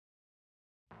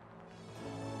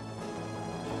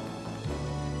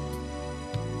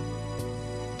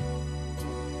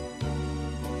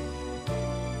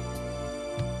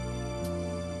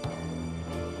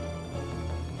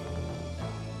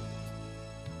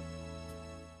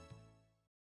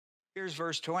Here's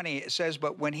verse 20. It says,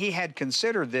 but when he had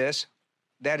considered this,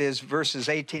 that is verses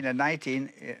 18 and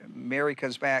 19, Mary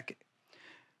comes back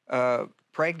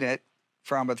pregnant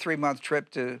from a 3-month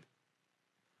trip to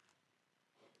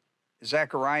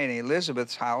Zechariah and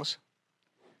Elizabeth's house.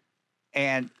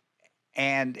 And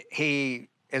he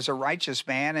is a righteous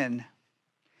man, and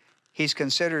he's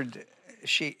considered,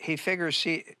 he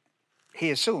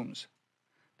assumes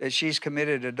that she's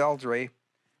committed adultery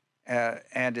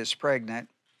and is pregnant.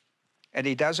 And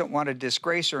he doesn't want to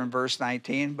disgrace her in verse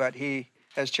 19, but he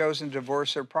has chosen to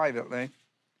divorce her privately.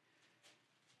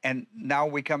 And now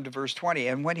we come to verse 20.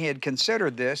 And when he had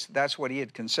considered this, that's what he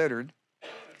had considered.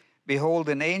 Behold,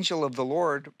 an angel of the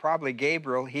Lord, probably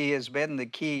Gabriel, he has been the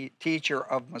key teacher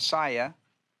of Messiah.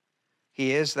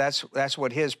 He is, that's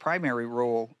what his primary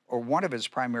role, or one of his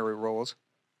primary roles.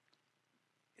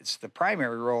 It's the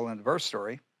primary role in the verse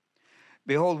story.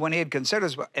 Behold, when he had considered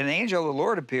this, an angel of the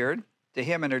Lord appeared to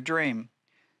him in a dream,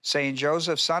 saying,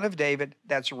 Joseph, son of David.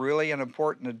 That's really an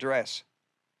important address.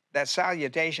 That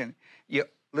salutation,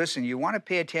 listen, you want to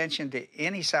pay attention to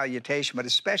any salutation, but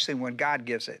especially when God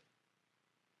gives it.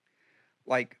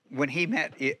 Like when he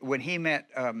met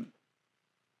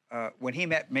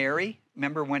Mary,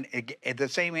 remember when the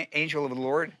same angel of the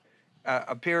Lord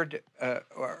appeared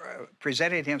or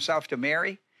presented himself to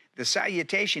Mary? The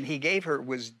salutation he gave her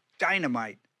was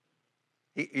dynamite.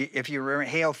 If you remember,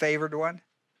 hail favored one.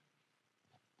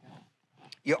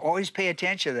 You always pay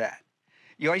attention to that.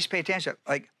 You always pay attention.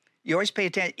 Like, you always pay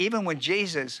attention. Even when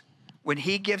Jesus, when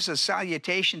he gives a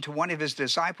salutation to one of his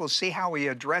disciples, see how he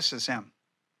addresses him.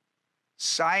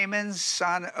 Simon,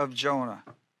 son of Jonah.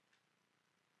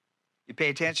 You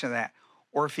pay attention to that.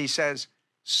 Or if he says,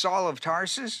 Saul of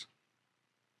Tarsus,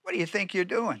 what do you think you're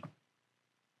doing?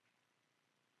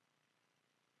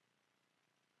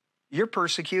 You're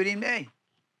persecuting me.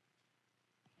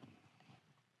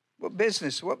 What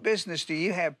business do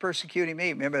you have persecuting me?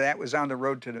 Remember, that was on the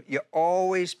road to you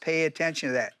always pay attention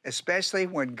to that, especially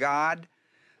when God,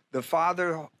 the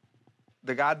Father,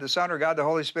 the God, the Son, or God, the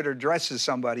Holy Spirit addresses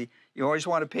somebody. You always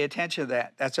want to pay attention to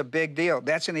that. That's a big deal.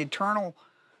 That's an eternal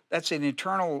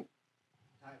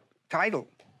title.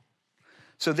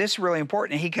 So this is really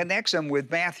important. He connects them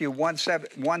with Matthew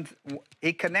 1:7.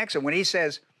 He connects them when he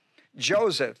says,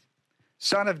 Joseph,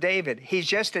 son of David. He's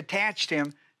just attached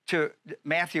him to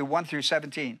Matthew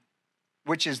 1-17,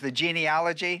 which is the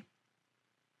genealogy.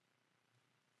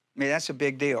 I mean, that's a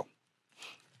big deal.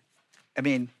 I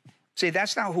mean, see,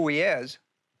 that's not who he is.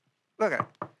 Look at it.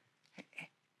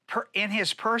 In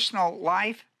his personal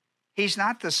life, he's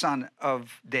not the son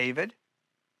of David.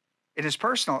 In his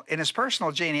personal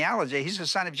genealogy, he's the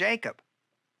son of Jacob,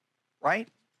 right?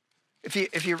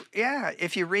 If you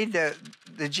read the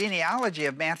genealogy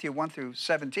of Matthew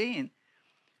 1-17,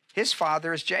 his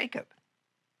father is Jacob.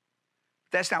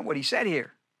 That's not what he said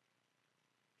here.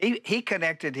 He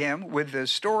connected him with the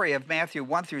story of Matthew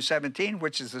 1-17,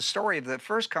 which is the story of the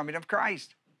first coming of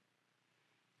Christ.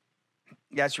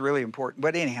 That's really important.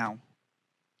 But anyhow,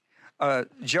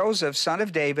 Joseph, son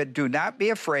of David, do not be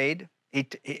afraid. You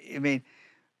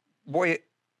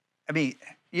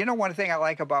know one thing I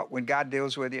like about when God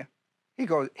deals with you? He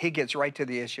gets right to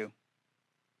the issue,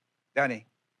 doesn't he?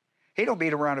 He don't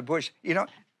beat around the bush. You know,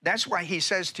 that's why he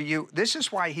says to you, this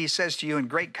is why he says to you in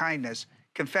great kindness,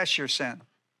 confess your sin.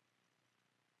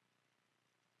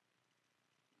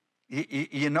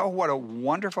 You know what a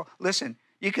wonderful, listen,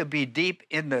 you could be deep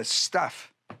in the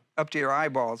stuff up to your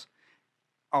eyeballs.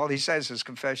 All he says is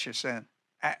confess your sin.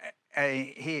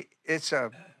 He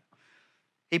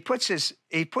puts his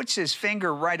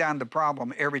finger right on the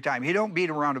problem every time. He don't beat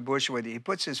around the bush with you. He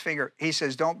puts his finger, he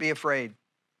says, don't be afraid.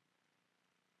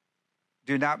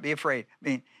 Do not be afraid. I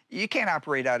mean, you can't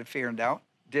operate out of fear and doubt,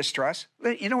 distrust.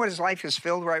 You know what his life is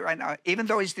filled right now? Even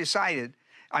though he's decided,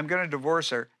 I'm going to divorce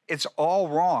her, it's all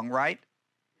wrong, right?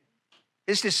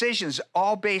 His decision's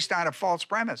all based on a false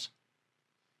premise.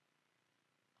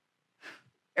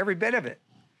 Every bit of it.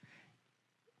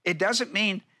 It doesn't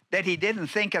mean that he didn't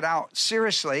think it out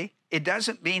seriously. It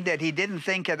doesn't mean that he didn't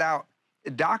think it out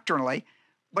doctrinally,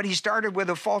 but he started with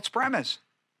a false premise.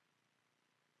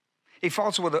 He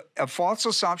falls with a false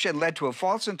assumption, led to a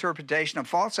false interpretation, a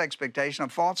false expectation, a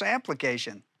false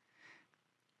application.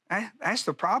 That's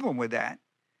the problem with that.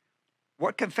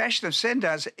 What confession of sin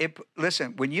does,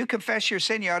 listen, when you confess your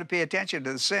sin, you ought to pay attention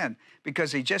to the sin,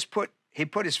 because he put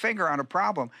his finger on a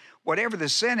problem. Whatever the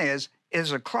sin is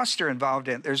a cluster involved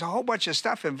in it. There's a whole bunch of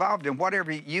stuff involved in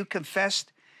whatever you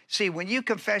confessed. See, when you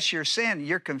confess your sin,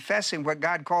 you're confessing what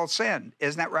God calls sin.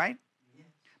 Isn't that right?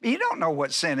 You don't know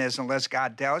what sin is unless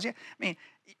God tells you. I mean,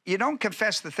 you don't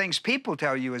confess the things people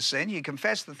tell you is sin. You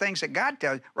confess the things that God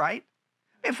tells you, right?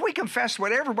 If we confessed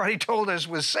what everybody told us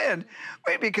was sin,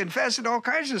 we'd be confessing all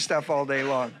kinds of stuff all day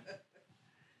long.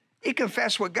 You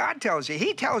confess what God tells you.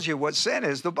 He tells you what sin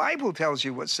is. The Bible tells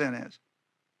you what sin is.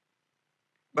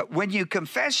 But when you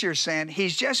confess your sin,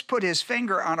 he's just put his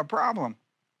finger on a problem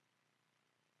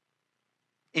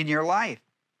in your life.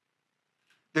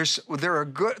 There's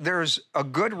a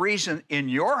good reason in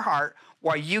your heart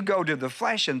why you go to the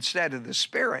flesh instead of the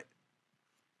spirit.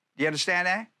 Do you understand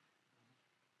that?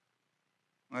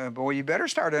 Well, boy, you better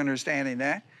start understanding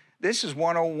that. This is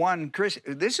 101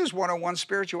 this is 101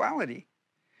 spirituality.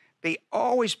 He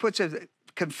always puts a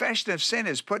confession of sin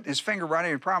is putting his finger right on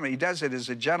your problem. He does it as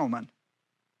a gentleman.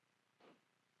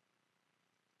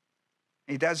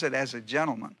 He does it as a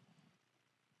gentleman.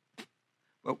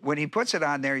 But when he puts it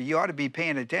on there, you ought to be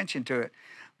paying attention to it.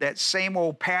 That same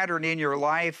old pattern in your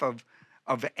life of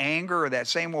anger, or that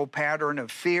same old pattern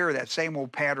of fear, that same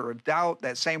old pattern of doubt,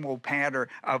 that same old pattern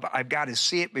of I've got to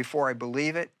see it before I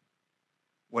believe it.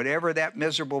 Whatever that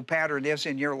miserable pattern is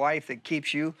in your life that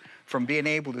keeps you from being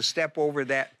able to step over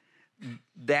that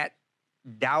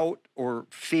doubt or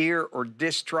fear or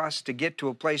distrust to get to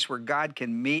a place where God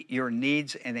can meet your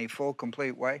needs in a full,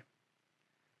 complete way.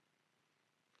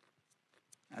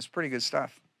 That's pretty good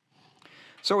stuff.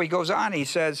 So he goes on, he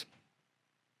says,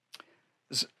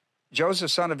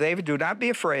 Joseph, son of David, do not be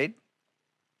afraid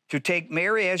to take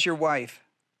Mary as your wife,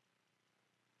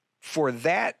 for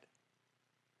that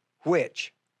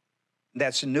which,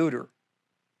 that's neuter,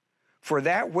 for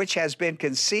that which has been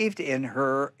conceived in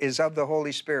her is of the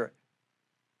Holy Spirit.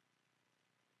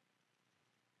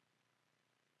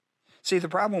 See, the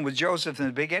problem with Joseph in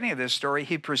the beginning of this story,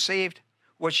 he perceived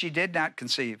what she did not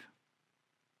conceive.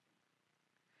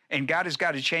 And God has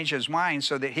got to change his mind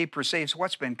so that he perceives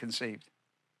what's been conceived.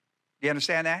 Do you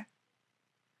understand that?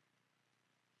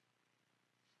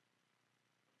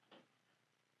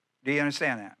 Do you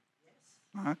understand that?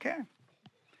 Yes. Okay.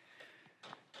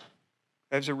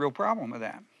 There's a real problem with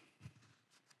that.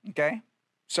 Okay?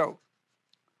 So,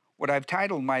 what I've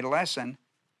titled my lesson,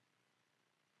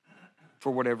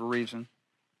 for whatever reason,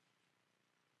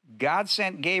 God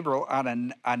sent Gabriel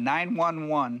on a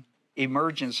 911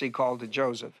 emergency call to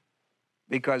Joseph,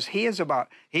 because he's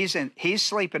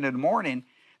sleeping in the morning.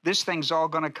 This thing's all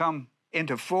going to come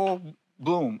into full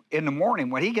bloom in the morning.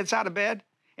 When he gets out of bed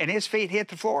and his feet hit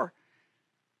the floor,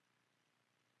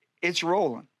 it's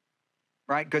rolling,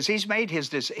 right? Because he's made his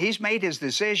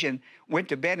decision, went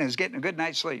to bed, and is getting a good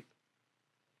night's sleep.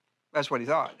 That's what he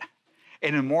thought.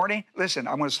 And in the morning, listen,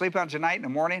 I'm going to sleep on tonight. In the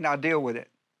morning, I'll deal with it.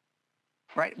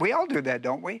 Right? We all do that,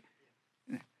 don't we?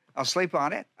 I'll sleep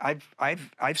on it.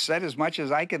 I've said as much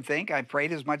as I can think. I've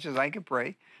prayed as much as I can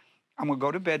pray. I'm going to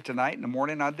go to bed tonight. In the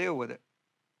morning, I'll deal with it.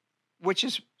 Which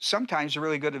is sometimes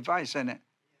really good advice, isn't it?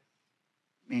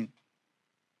 I mean,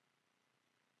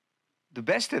 the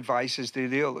best advice is to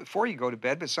deal before you go to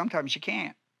bed, but sometimes you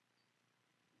can't.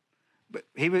 But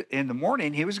in the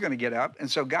morning, he was going to get up,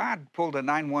 and so God pulled a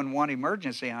 911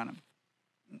 emergency on him.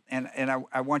 And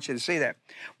I want you to see that.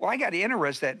 Well, I got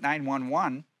interested in that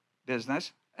 911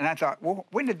 business, and I thought, well,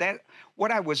 when did that?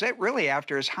 What I was really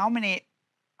after is how many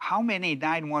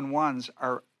 911s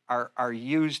are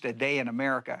used a day in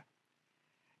America?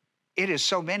 It is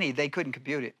so many they couldn't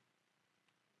compute it.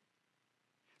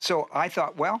 So I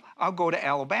thought, well, I'll go to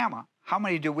Alabama. How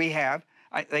many do we have?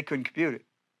 They couldn't compute it.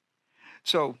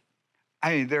 So,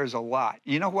 I mean, there's a lot.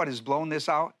 You know what has blown this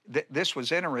out? This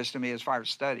was interesting to me as far as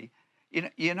study.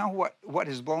 You know what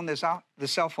has blown this out? The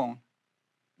cell phone.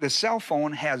 The cell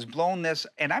phone has blown this,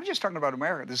 and I'm just talking about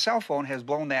America. The cell phone has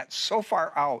blown that so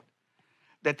far out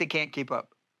that they can't keep up.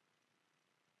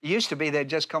 It used to be they'd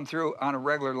just come through on a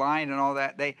regular line and all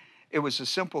that. It was a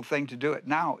simple thing to do it.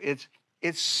 Now it's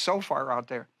so far out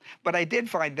there. But I did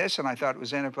find this, and I thought it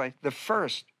was in a place. The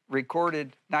first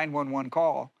recorded 911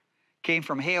 call came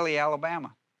from Haley,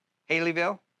 Alabama.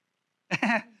 Haleyville?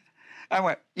 I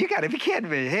went, you got to be kidding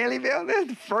me. Haleyville? This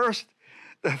is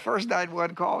the first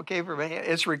 911 call came from Haley.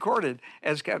 It's recorded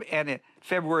as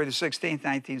February the 16th,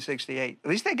 1968. At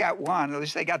least they got one. At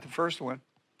least they got the first one.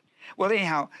 Well,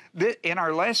 anyhow, in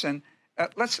our lesson,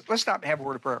 let's stop and have a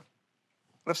word of prayer.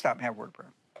 Let's stop and have a word of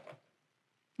prayer.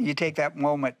 You take that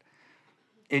moment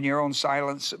in your own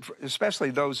silence, especially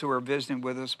those who are visiting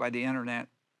with us by the internet.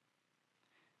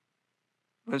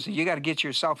 Listen, you got to get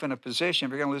yourself in a position,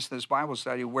 if you're going to listen to this Bible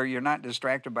study, where you're not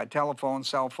distracted by telephones,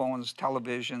 cell phones,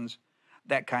 televisions,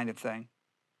 that kind of thing.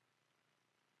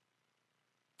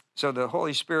 So the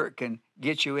Holy Spirit can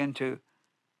get you into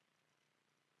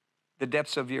the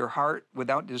depths of your heart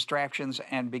without distractions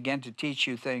and begin to teach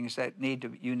you things that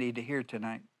you need to hear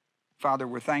tonight. Father,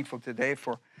 we're thankful today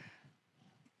for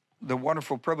the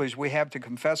wonderful privilege we have to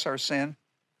confess our sin,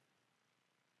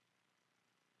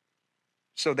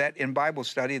 so that in Bible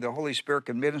study, the Holy Spirit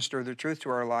can minister the truth to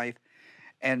our life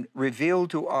and reveal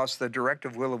to us the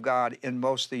directive will of God in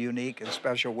most the unique and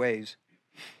special ways.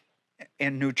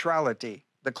 In neutrality,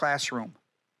 the classroom,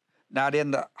 not in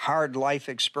the hard life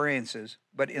experiences,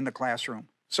 but in the classroom.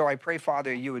 So I pray,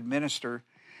 Father, you would minister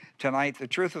tonight the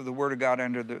truth of the Word of God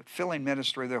under the filling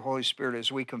ministry of the Holy Spirit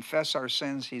as we confess our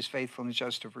sins. He's faithful and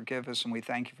just to forgive us, and we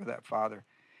thank you for that, Father.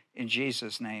 In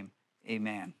Jesus' name,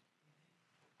 amen.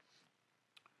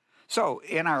 So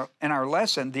in our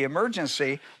lesson, the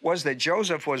emergency was that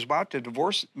Joseph was about to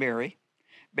divorce Mary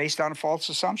based on a false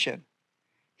assumption.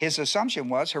 His assumption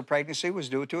was her pregnancy was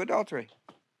due to adultery.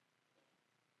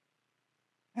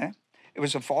 It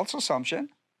was a false assumption,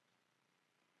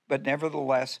 but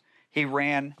nevertheless, he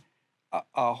ran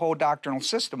a whole doctrinal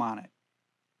system on it.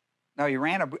 Now, he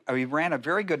ran a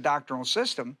very good doctrinal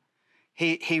system.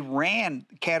 He ran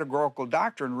categorical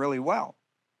doctrine really well,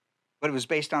 but it was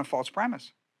based on a false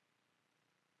premise.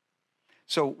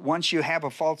 So once you have a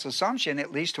false assumption,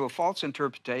 it leads to a false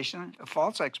interpretation, a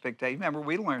false expectation. Remember,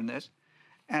 we learned this,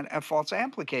 and a false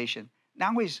application.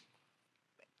 Now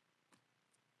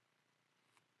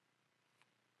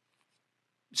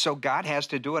so God has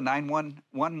to do a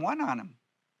 911 on him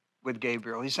with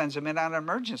Gabriel. He sends him in on an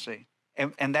emergency.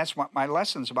 And that's what my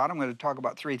lesson's about. I'm going to talk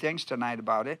about 3 things tonight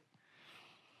about it.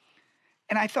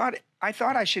 And I thought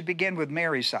I should begin with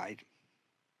Mary's side.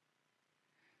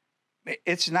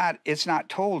 It's not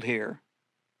told here.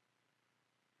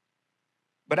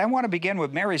 But I want to begin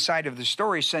with Mary's side of the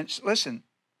story since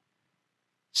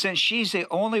she's the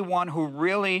only one who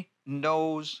really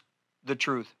knows the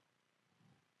truth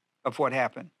of what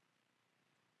happened.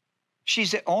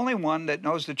 She's the only one that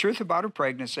knows the truth about her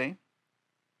pregnancy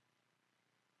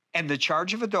and the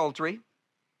charge of adultery.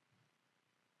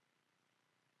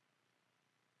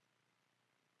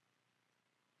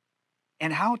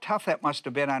 And how tough that must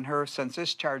have been on her since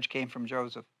this charge came from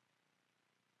Joseph.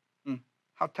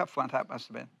 How tough one that must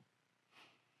have been.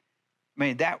 I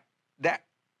mean, that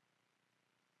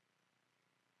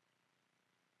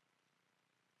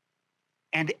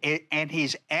and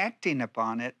he's acting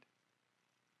upon it.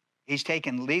 He's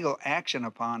taken legal action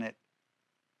upon it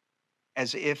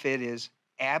as if it is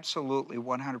absolutely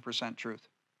 100% truth.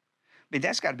 I mean,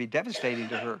 that's got to be devastating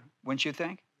to her, wouldn't you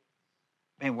think?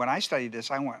 I mean, when I studied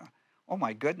this, I went, oh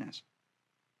my goodness.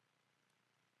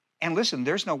 And listen,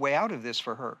 there's no way out of this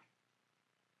for her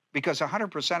because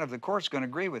 100% of the court's going to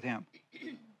agree with him.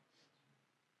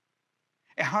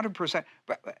 100%.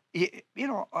 But,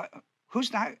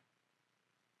 who's not?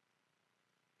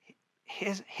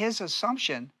 His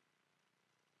assumption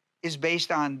is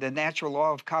based on the natural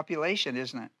law of copulation,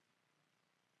 isn't it?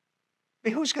 I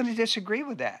mean, who's going to disagree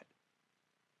with that?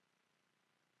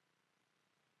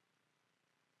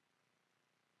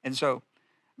 And so,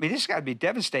 I mean, this has got to be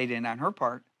devastating on her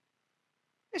part.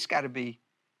 It's got to be.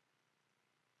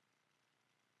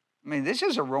 I mean, this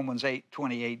is a Romans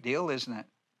 8:28 deal, isn't it?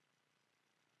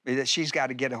 I mean, that she's got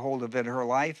to get a hold of it in her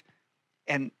life.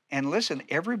 And listen,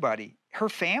 everybody, her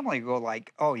family go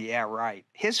like, oh, yeah, right.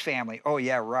 His family, oh,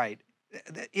 yeah, right.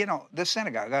 The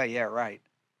synagogue, oh, yeah, right.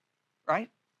 Right?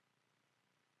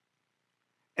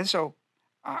 And so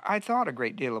I thought a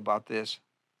great deal about this.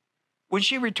 When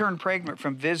she returned pregnant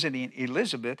from visiting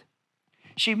Elizabeth,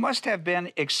 she must have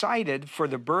been excited for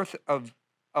the birth of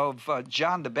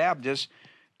John the Baptist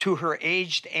to her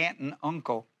aged aunt and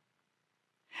uncle,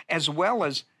 as well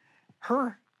as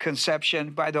her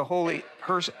conception by the Holy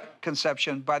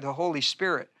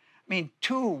Spirit. I mean,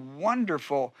 2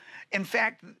 wonderful. In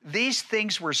fact, these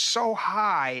things were so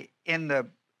high in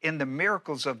the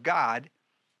miracles of God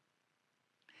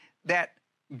that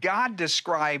God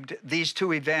described these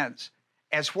 2 events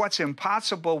as what's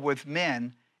impossible with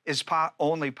men is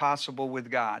only possible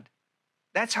with God.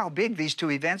 That's how big these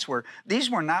 2 events were. These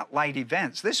were not light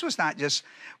events. This was not just,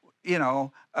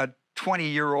 a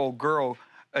 20-year-old girl,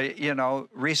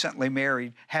 recently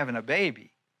married, having a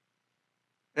baby.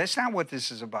 That's not what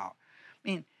this is about. I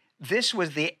mean,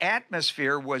 the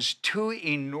atmosphere was 2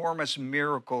 enormous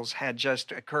miracles had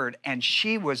just occurred, and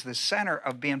she was the center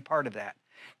of being part of that.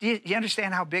 Do you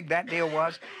understand how big that deal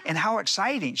was? And how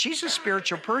exciting. She's a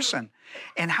spiritual person.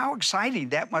 And how exciting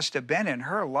that must have been in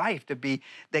her life to be,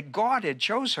 that God had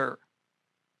chose her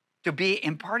to be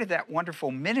in part of that wonderful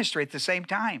ministry at the same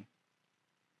time.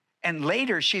 And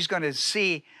later she's going to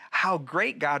see how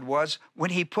great God was when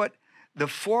he put the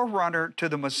forerunner to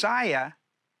the Messiah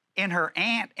in her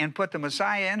aunt and put the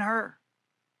Messiah in her.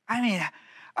 I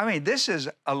mean, this is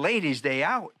a ladies' day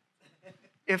out,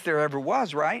 if there ever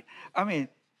was, right? I mean,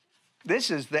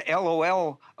 This is the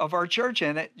LOL of our church,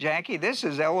 isn't it, Jackie? This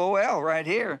is LOL right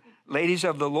here. Ladies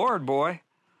of the Lord, boy.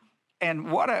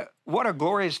 And what a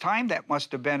glorious time that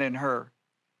must have been in her.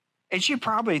 And she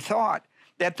probably thought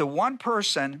that the one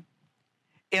person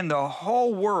in the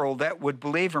whole world that would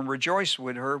believe and rejoice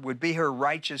with her would be her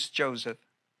righteous Joseph.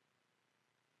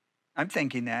 I'm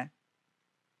thinking that.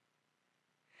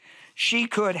 She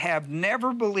could have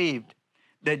never believed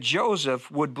that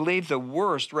Joseph would believe the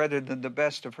worst rather than the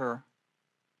best of her.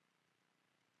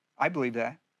 I believe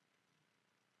that.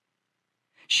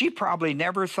 She probably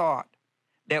never thought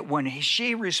that when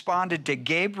she responded to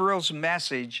Gabriel's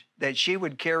message that she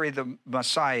would carry the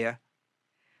Messiah,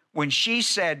 when she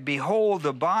said, "Behold,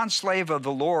 the bondslave of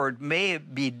the Lord, may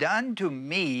it be done to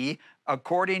me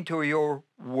according to your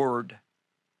word."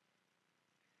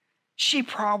 She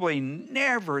probably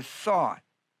never thought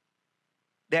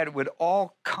that it would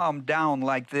all come down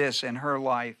like this in her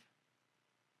life.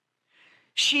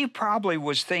 She probably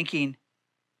was thinking,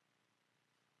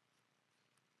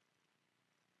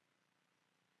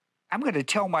 I'm going to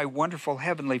tell my wonderful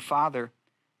Heavenly Father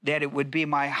that it would be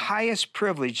my highest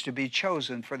privilege to be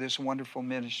chosen for this wonderful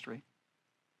ministry.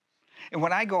 And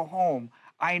when I go home,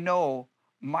 I know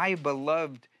my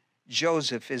beloved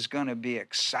Joseph is going to be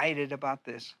excited about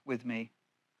this with me.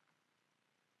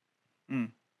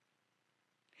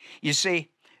 You see,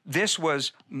 this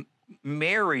was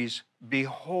Mary's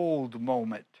behold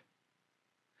moment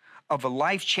of a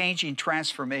life-changing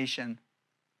transformation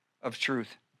of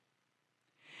truth.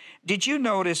 Did you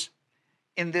notice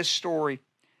in this story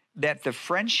that the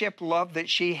friendship love that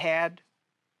she had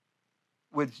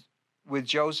with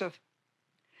Joseph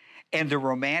and the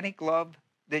romantic love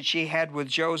that she had with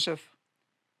Joseph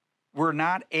were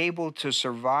not able to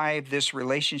survive this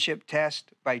relationship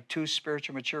test by two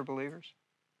spiritually mature believers?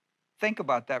 Think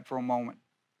about that for a moment.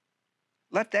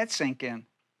 Let that sink in.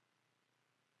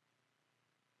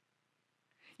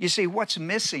 You see, what's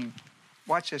missing,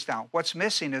 watch this now. What's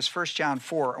missing is 1 John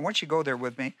 4. I want you to go there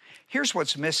with me. Here's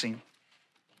what's missing.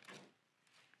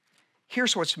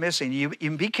 Here's what's missing. You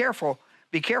be careful.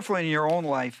 Be careful in your own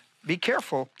life. Be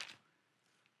careful.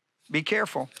 Be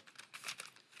careful.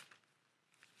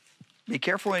 Be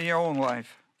careful in your own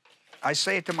life. I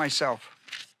say it to myself.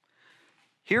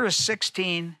 Here is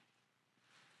 16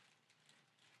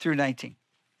 through 19.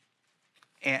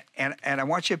 And I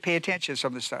want you to pay attention to some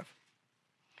of the stuff.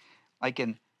 Like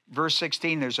in verse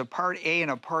 16, there's a part A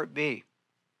and a part B.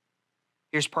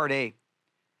 Here's part A.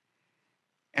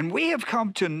 And we have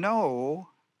come to know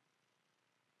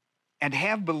and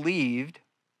have believed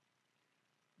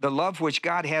the love which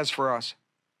God has for us.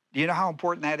 Do you know how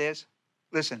important that is?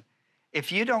 Listen,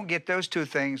 if you don't get those two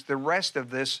things, the rest of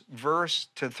this verse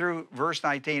through verse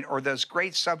 19, or this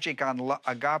great subject on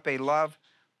agape love,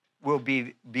 will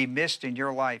be missed in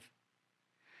your life.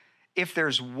 If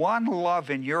there's one love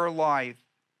in your life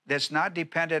that's not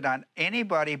dependent on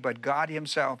anybody but God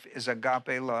himself, is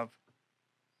agape love.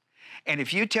 And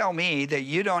if you tell me that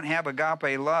you don't have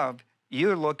agape love,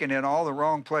 you're looking in all the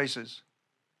wrong places,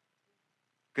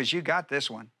 because you got this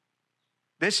one.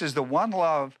 This is the one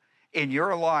love in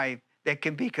your life that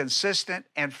can be consistent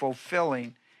and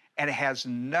fulfilling, and it has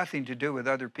nothing to do with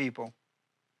other people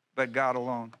but God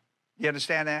alone. You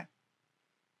understand that?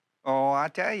 Oh, I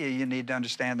tell you, you need to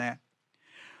understand that.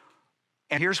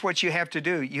 And here's what you have to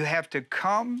do. You have to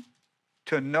come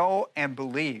to know and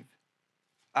believe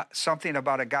something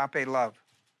about agape love.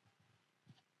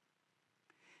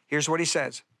 Here's what he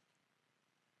says.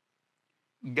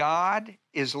 God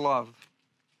is love.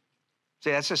 See,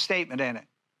 that's a statement, isn't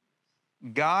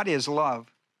it? God is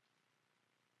love.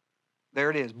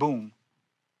 There it is. Boom.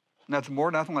 Nothing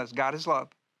more, nothing less. God is love.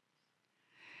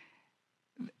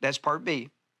 That's part B.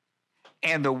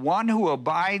 And the one who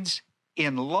abides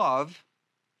in love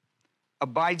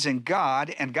abides in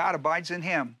God, and God abides in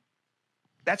him.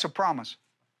 That's a promise.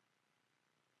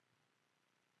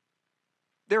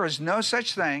 There is no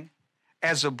such thing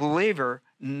as a believer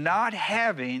not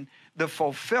having the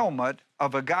fulfillment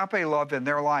of agape love in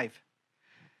their life.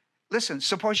 Listen,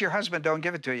 suppose your husband don't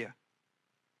give it to you.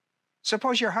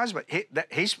 Suppose your husband,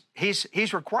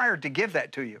 he's required to give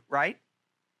that to you, right?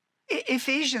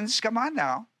 Ephesians, come on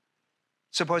now.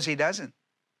 Suppose he doesn't.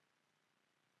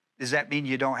 Does that mean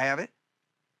you don't have it?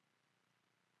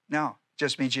 No, it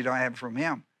just means you don't have it from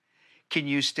him. Can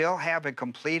you still have a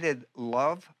completed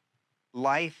love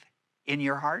life in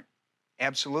your heart?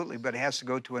 Absolutely, but it has to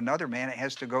go to another man. It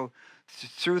has to go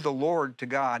through the Lord to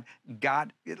God.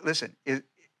 God, listen,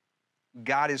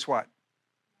 God is what?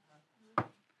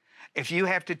 If you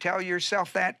have to tell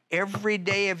yourself that every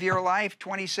day of your life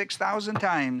 26,000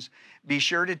 times, be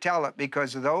sure to tell it,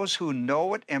 because those who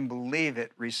know it and believe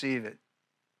it receive it.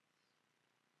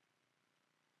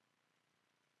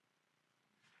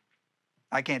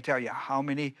 I can't tell you how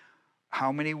many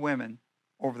women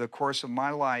over the course of my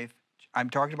life, I'm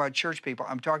talking about church people,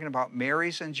 I'm talking about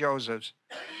Marys and Josephs,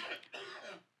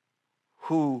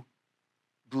 who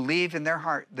believe in their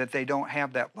heart that they don't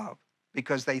have that love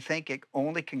because they think it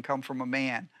only can come from a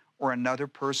man or another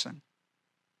person.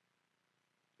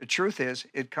 The truth is,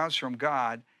 it comes from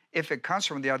God. If it comes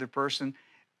from the other person,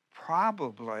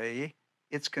 probably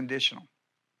it's conditional.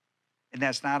 And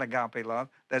that's not agape love.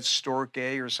 That's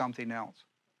storge or something else.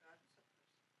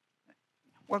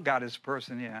 Well, God is a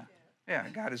person, yeah. Yeah,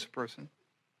 God is a person.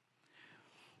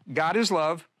 God is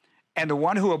love, and the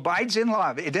one who abides in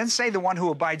love. It didn't say the one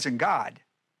who abides in God.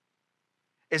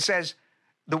 It says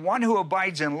the one who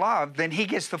abides in love, then he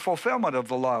gets the fulfillment of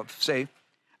the love. See,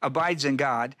 abides in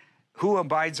God. Who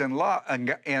abides in love,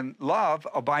 and love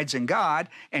abides in God,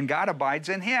 and God abides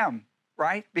in him,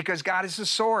 right? Because God is the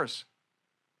source.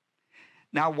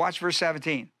 Now watch verse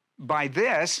 17. By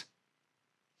this,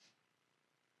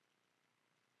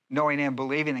 knowing and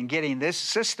believing and getting this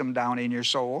system down in your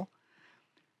soul,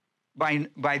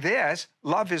 by this,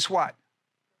 love is what?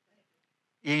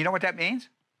 You know what that means?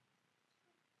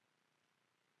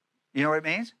 You know what it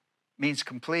means? It means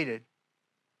completed.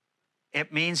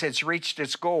 It means it's reached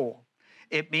its goal.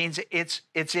 It means it's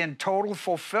in total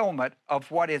fulfillment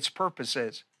of what its purpose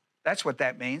is. That's what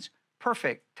that means.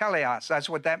 Perfect. Teleos. That's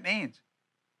what that means.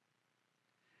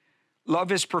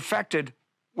 Love is perfected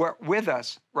with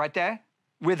us, right there?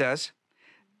 With us.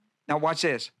 Now watch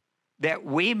this. That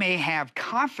we may have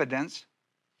confidence.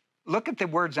 Look at the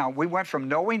words now. We went from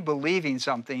knowing, believing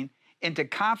something into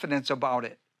confidence about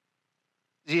it.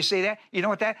 Do you see that? You know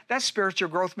what that's spiritual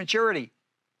growth maturity.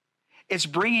 It's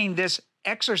bringing this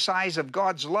exercise of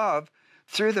God's love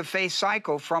through the faith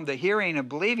cycle from the hearing and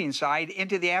believing side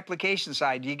into the application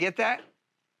side. Do you get that?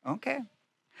 Okay.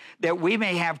 That we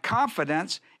may have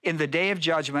confidence in the day of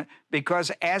judgment,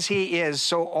 because as he is,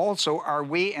 so also are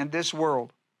we in this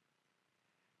world.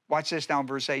 Watch this now in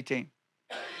verse 18.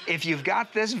 If you've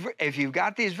got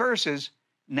these verses,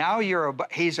 now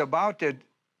he's about to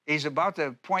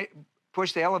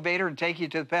push the elevator and take you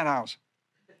to the penthouse.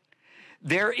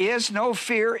 There is no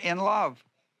fear in love.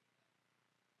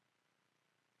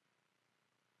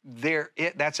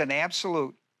 That's an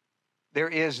absolute. There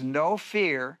is no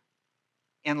fear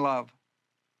in love.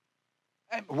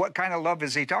 What kind of love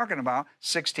is he talking about?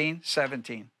 16,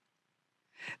 17.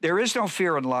 There is no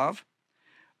fear in love,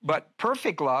 but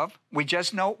perfect love, we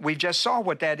just saw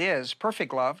what that is.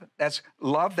 Perfect love, that's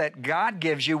love that God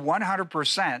gives you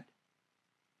 100%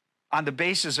 on the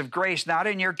basis of grace, not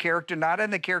in your character, not in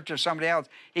the character of somebody else.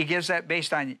 He gives that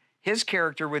based on his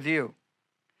character with you.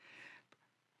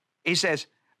 He says,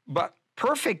 but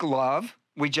perfect love,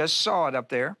 we just saw it up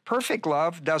there. Perfect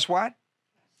love does what?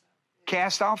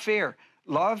 Cast out fear.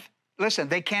 Love, listen,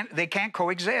 they can't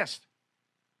coexist.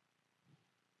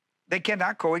 They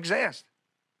cannot coexist.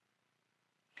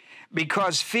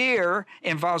 Because fear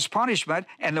involves punishment,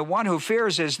 and the one who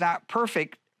fears is not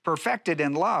perfected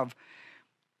in love.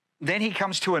 Then he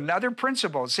comes to another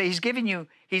principle. See, he's giving you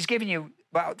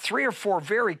about 3 or 4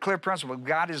 very clear principles.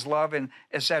 God is love, and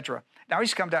etc. Now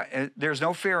he's come down, there's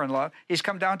no fear in love. He's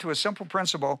come down to a simple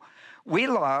principle. We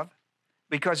love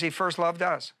because he first loved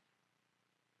us.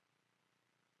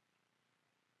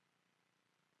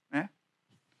 Yeah?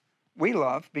 We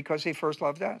love because he first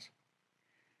loved us.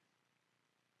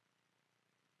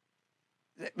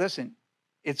 Listen,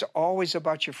 it's always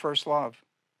about your first love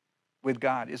with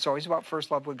God. It's always about first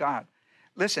love with God.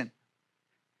 Listen,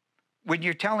 when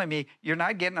you're telling me you're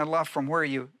not getting enough from where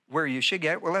you should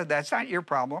get, well, that's not your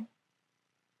problem.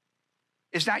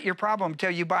 It's not your problem until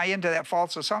you buy into that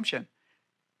false assumption.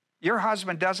 Your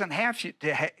husband does not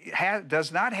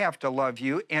have to love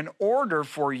you in order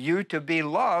for you to be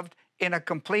loved in a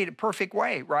complete, perfect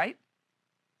way, right?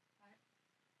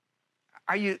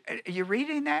 Are you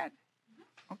reading that?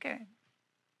 Okay.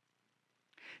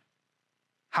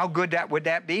 How good would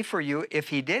that be for you if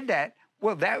he did that?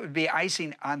 Well, that would be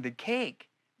icing on the cake,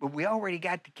 but we already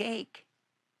got the cake.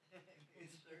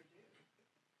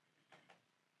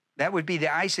 That would be the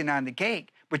icing on the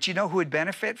cake. But you know who would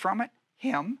benefit from it?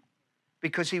 Him,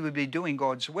 because he would be doing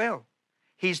God's will.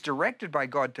 He's directed by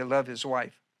God to love his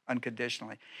wife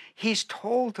unconditionally. He's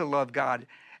told to love God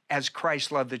as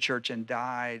Christ loved the church and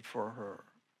died for her.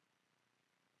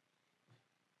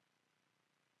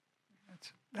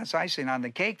 That's icing on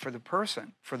the cake for the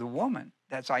person, for the woman.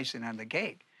 That's icing on the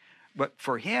cake. But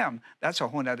for him, that's a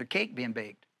whole nother cake being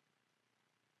baked.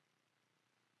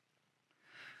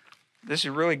 This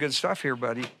is really good stuff here,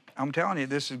 buddy. I'm telling you,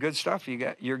 this is good stuff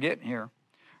you're getting here,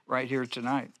 right here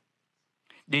tonight.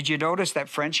 Did you notice that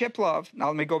friendship, love? Now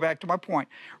let me go back to my point.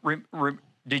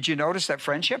 Did you notice that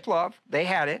friendship, love? They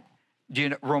had it.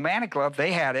 Romantic love,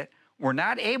 they had it. Were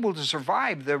not able to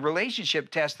survive the relationship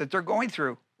test that they're going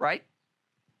through, right?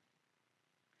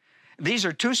 These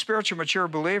are two spiritually mature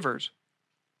believers.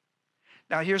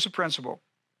 Now here's the principle.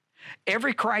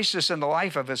 Every crisis in the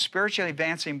life of a spiritually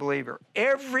advancing believer,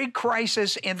 every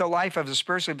crisis in the life of a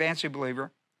spiritually advancing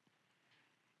believer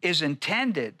is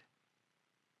intended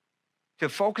to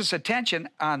focus attention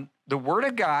on the Word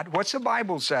of God. What's the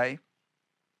Bible say?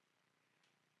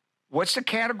 What's the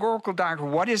categorical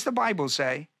doctrine? What does the Bible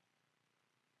say?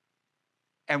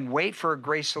 And wait for a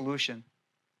grace solution.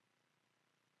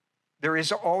 There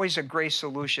is always a grace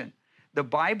solution. The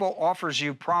Bible offers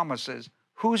you promises.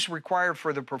 Who's required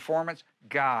for the performance?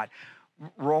 God.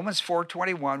 Romans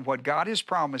 4:21, what God has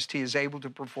promised, he is able to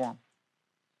perform.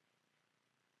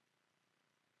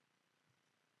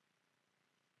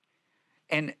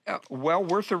 And well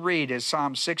worth a read is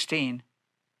Psalm 16,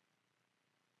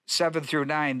 7 through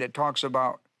 9, that talks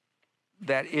about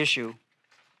that issue.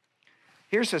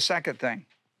 Here's the second thing.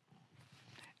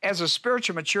 As a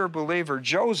spiritual mature believer,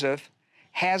 Joseph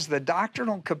has the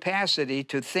doctrinal capacity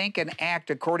to think and act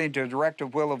according to the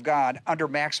directive will of God under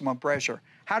maximum pressure.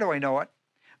 How do I know it?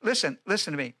 Listen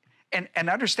to me. And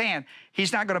understand,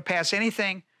 he's not going to pass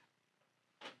anything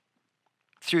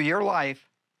through your life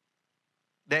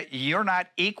that you're not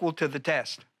equal to the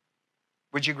test.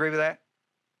 Would you agree with that?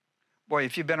 Boy,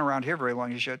 if you've been around here very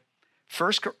long, you should.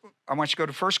 I want you to go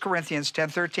to 1 Corinthians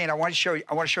 10:13. I want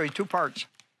to show you two parts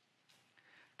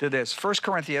to this. 1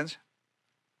 Corinthians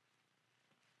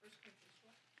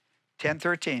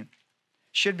 10:13.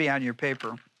 Should be on your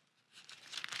paper.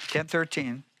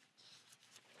 10:13.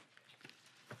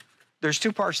 There's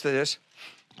two parts to this.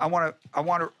 I want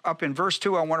to up in verse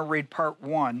 2, I want to read part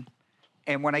 1.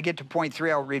 And when I get to point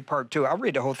 3, I'll read part 2. I'll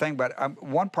read the whole thing, but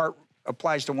one part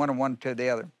applies to one and one to the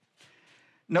other.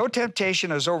 No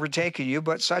temptation has overtaken you,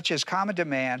 but such is common to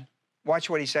man. Watch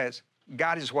what he says.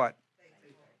 God is what?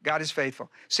 Faithful. God is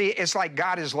faithful. See, it's like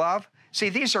God is love. See,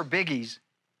 these are biggies.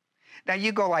 Now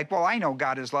you go like, well, I know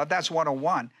God is love. That's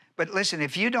 101. But listen,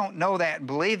 if you don't know that and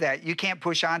believe that, you can't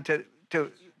push on to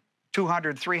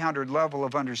 200, 300 level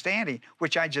of understanding,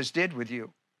 which I just did with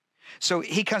you. So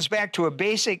he comes back to a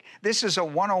basic, this is a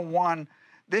 101,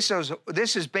 this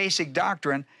is basic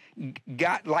doctrine.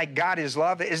 God, like God is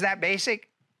love. Is that basic?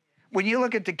 When you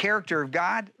look at the character of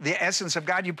God, the essence of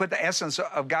God, you put the essence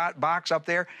of God box up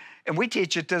there, and we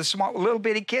teach it to the small, little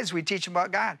bitty kids. We teach them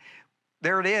about God.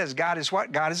 There it is. God is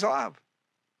what? God is love.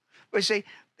 But see,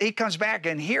 he comes back,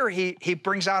 and here he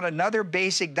brings out another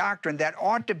basic doctrine that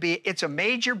ought to be, it's a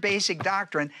major basic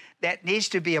doctrine that needs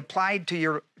to be applied to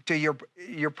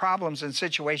your problems and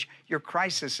situations, your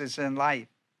crises in life.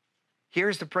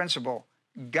 Here's the principle.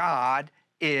 God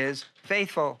is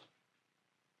faithful.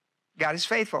 God is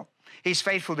faithful. He's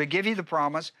faithful to give you the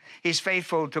promise. He's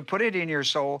faithful to put it in your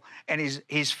soul, and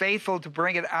he's faithful to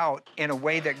bring it out in a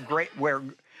way that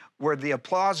where the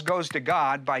applause goes to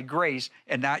God by grace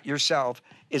and not yourself.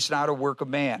 It's not a work of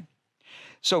man.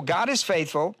 So God is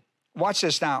faithful. Watch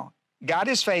this now. God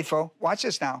is faithful. Watch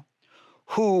this now.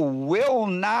 Who will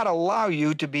not allow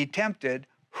you to be tempted,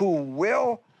 who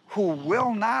will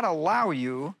not allow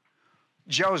you,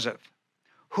 Joseph,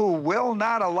 who will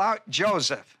not allow,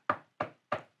 Joseph,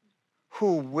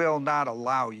 who will not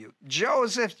allow you.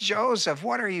 Joseph,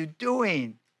 what are you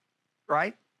doing?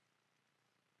 Right?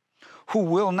 Who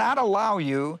will not allow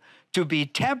you to be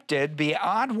tempted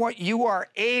beyond what you are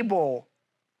able.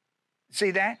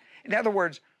 See that? In other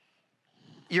words,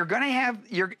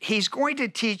 he's going to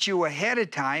teach you ahead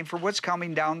of time for what's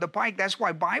coming down the pike. That's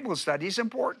why Bible study is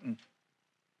important.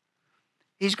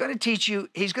 He's going to teach you,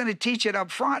 he's going to teach it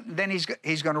up front, and then he's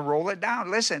going to roll it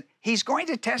down. Listen, he's going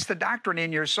to test the doctrine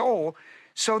in your soul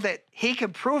so that he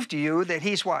can prove to you that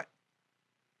he's what?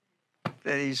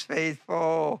 That he's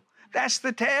faithful. That's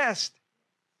the test.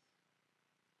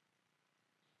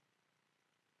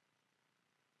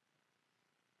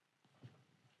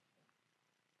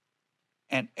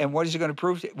 And what is he going to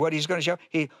prove? What he's going to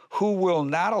show? Who will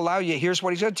not allow you, here's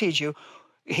what he's going to teach you.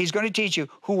 He's going to teach you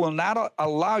who will not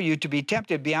allow you to be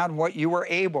tempted beyond what you are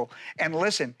able. And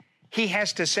listen, he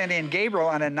has to send in Gabriel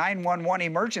on a 911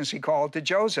 emergency call to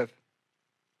Joseph.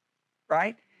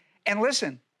 Right? And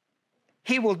listen,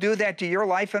 he will do that to your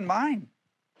life and mine.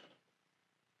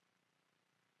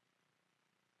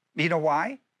 You know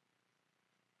why?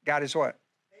 God is what?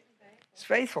 He's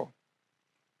faithful.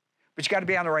 But you got to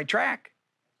be on the right track.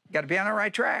 You got to be on the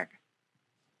right track.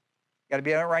 You got to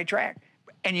be on the right track.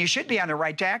 And you should be on the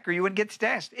right track or you wouldn't get the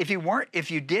test. If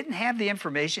you didn't have the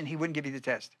information, he wouldn't give you the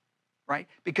test, right?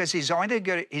 Because he's only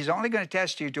going to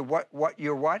test you to what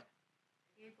you're what?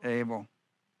 Able.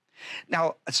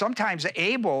 Now, sometimes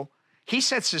Abel, he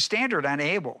sets the standard on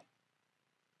Abel.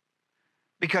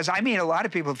 Because, I mean, a lot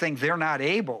of people think they're not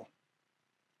able.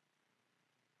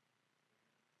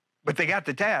 But they got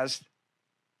the test.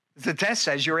 The test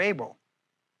says you're able.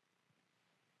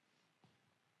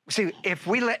 See, if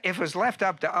it was left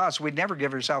up to us, we'd never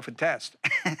give ourselves a test.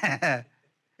 I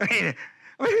mean,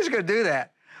 who's going to do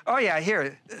that? Oh, yeah,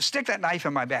 here, stick that knife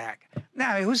in my back.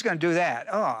 Now, who's going to do that?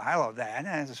 Oh, I love that.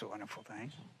 That's a wonderful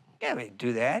thing. Yeah, we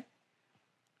do that.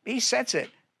 He sets it.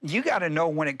 You got to know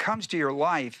when it comes to your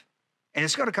life, and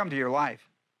it's going to come to your life.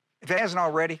 If it hasn't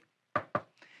already,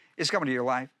 it's coming to your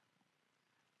life.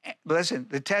 But listen,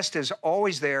 the test is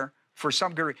always there for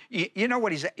some good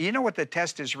reason. You know what the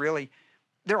test is really?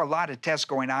 There are a lot of tests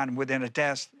going on within a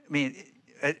test. I mean,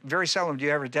 very seldom do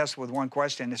you ever test with one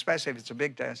question, especially if it's a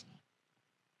big test.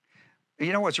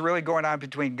 You know what's really going on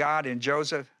between God and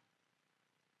Joseph?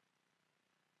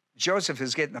 Joseph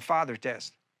is getting the father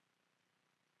test.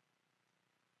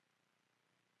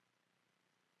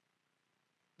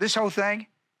 This whole thing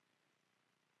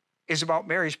is about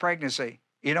Mary's pregnancy.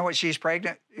 You know what she's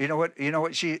pregnant? You know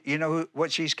what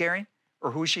she's carrying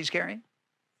or who she's carrying?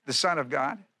 The Son of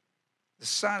God. The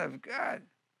Son of God.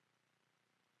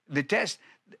 The test,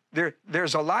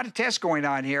 there's a lot of tests going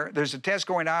on here. There's a test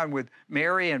going on with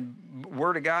Mary and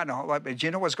Word of God and all that. But do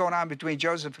you know what's going on between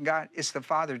Joseph and God? It's the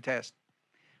father test.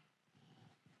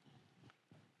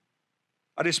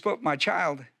 I just put my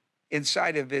child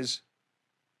inside of his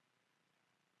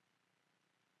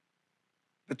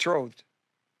betrothed.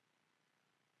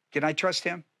 Can I trust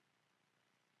him?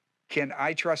 Can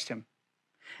I trust him?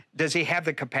 Does he have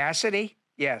the capacity?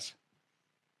 Yes.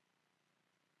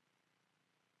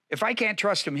 If I can't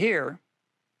trust him here,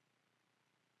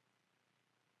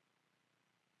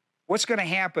 what's going to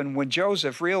happen when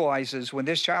Joseph realizes, when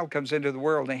this child comes into the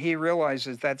world and he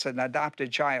realizes that's an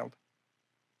adopted child?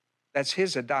 That's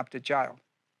his adopted child.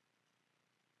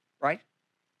 Right?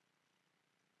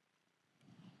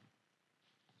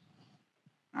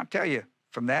 I'll tell you,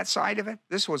 from that side of it,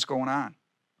 this is what's going on.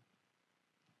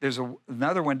 There's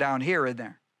another one down here, isn't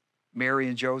there? Mary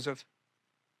and Joseph.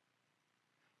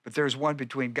 But there's one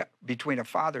between a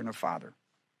father and a father,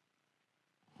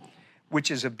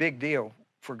 which is a big deal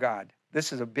for God.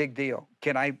 This is a big deal.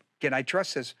 Can I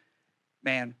trust this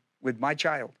man with my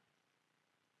child?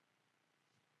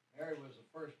 Mary was the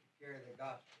first to carry the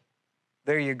gospel.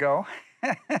 There you go.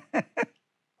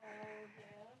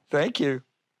 Thank you.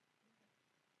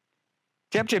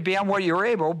 Tempted beyond what you're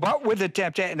able, but with the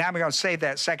temptation. Now I'm going to save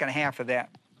that second half of that.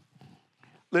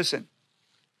 Listen.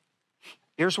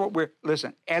 Here's what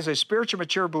listen, as a spiritual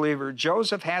mature believer,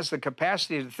 Joseph has the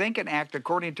capacity to think and act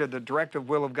according to the directive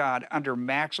will of God under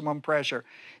maximum pressure.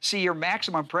 See, your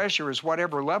maximum pressure is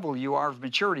whatever level you are of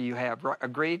maturity you have, right?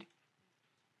 Agreed?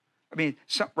 I mean,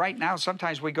 right now,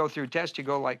 sometimes we go through tests, you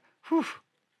go like, whew.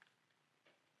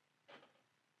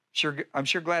 I'm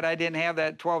sure glad I didn't have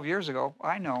that 12 years ago.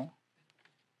 I know.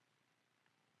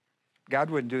 God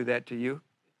wouldn't do that to you.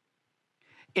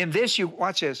 In this,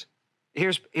 watch this.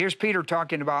 Here's Peter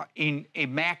talking about in a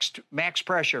max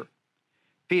pressure.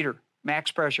 Peter,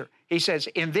 max pressure. He says,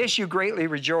 in this you greatly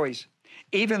rejoice,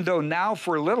 even though now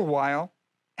for a little while,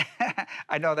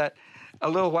 I know that a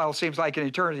little while seems like an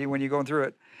eternity when you're going through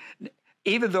it.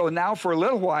 Even though now for a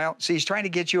little while, see, he's trying to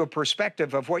get you a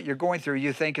perspective of what you're going through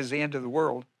you think is the end of the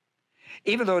world.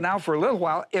 Even though now for a little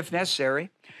while, if necessary,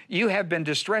 you have been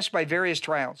distressed by various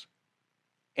trials.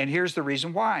 And here's the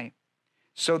reason why.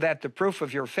 So that the proof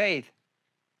of your faith,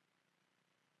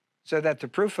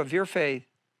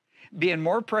 being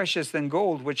more precious than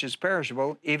gold, which is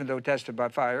perishable, even though tested by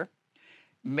fire,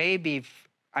 a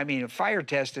fire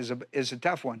test is a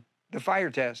tough one. The fire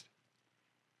test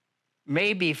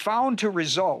may be found to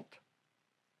result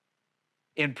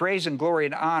in praise and glory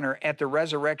and honor at the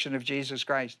resurrection of Jesus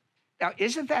Christ. Now,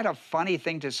 isn't that a funny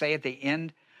thing to say at the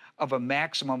end of a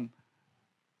maximum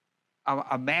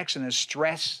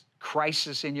stress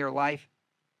crisis in your life?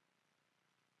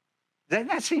 Doesn't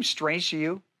that seem strange to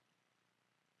you?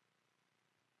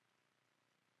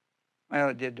 Well,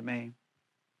 it did to me.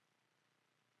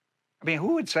 I mean,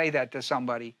 who would say that to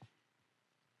somebody?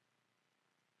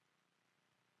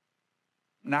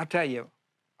 And I'll tell you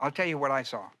what I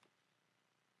saw.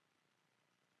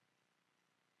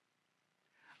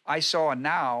 I saw a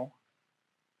now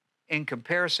in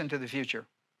comparison to the future.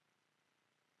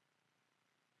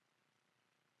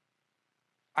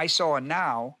 I saw a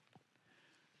now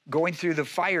going through the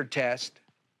fire test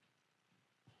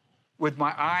with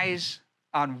my eyes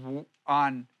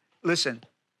on listen,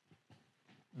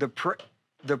 the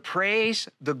praise,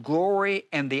 the glory,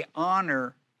 and the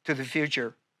honor to the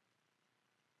future.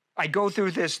 I go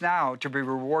through this now to be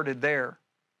rewarded there.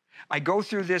 I go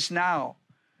through this now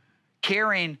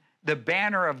carrying the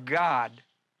banner of God.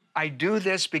 I do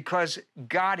this because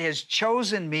God has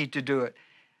chosen me to do it.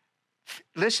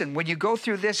 Listen, when you go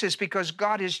through this, it's because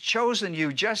God has chosen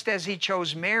you, just as he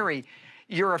chose Mary.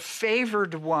 You're a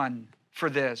favored one for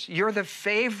this. You're the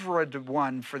favored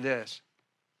one for this.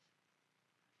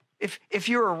 If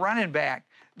you're a running back,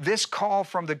 this call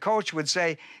from the coach would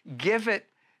say, give it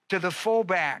to the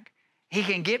fullback. He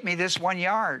can get me this 1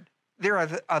 yard. There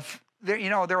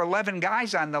are 11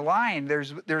 guys on the line.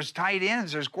 There's tight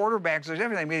ends, there's quarterbacks, there's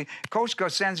everything. I mean, coach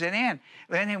sends it in.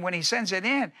 And then when he sends it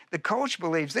in, the coach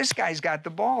believes this guy's got the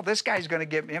ball. This guy's going to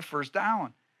get me a first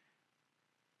down.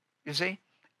 You see?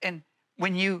 And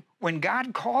when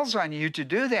God calls on you to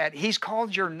do that, he's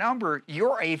called your number.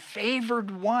 You're a favored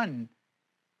one.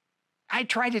 I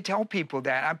try to tell people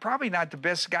that. I'm probably not the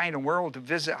best guy in the world to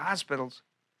visit hospitals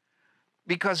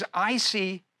because I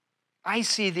see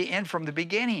the end from the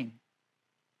beginning.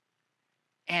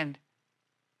 And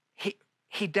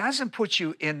he doesn't put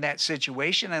you in that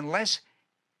situation unless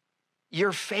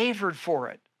you're favored for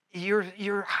it.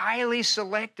 You're highly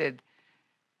selected.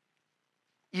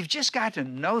 You've just got to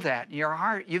know that in your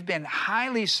heart. You've been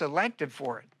highly selected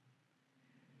for it.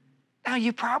 Now,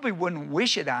 you probably wouldn't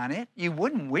wish it on it. You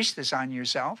wouldn't wish this on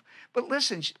yourself. But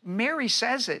listen, Mary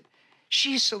says it.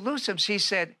 She salutes him. He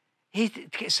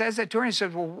says that to her and he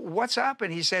says, well, what's up?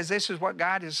 And he says, this is what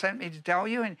God has sent me to tell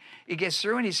you. And he gets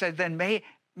through and he said, then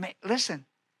listen,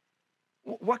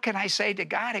 what can I say to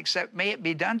God except may it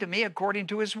be done to me according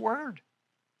to his word?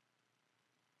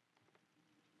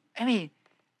 I mean,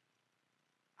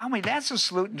 that's a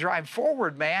salute and drive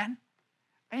forward, man.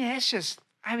 I mean, it's just,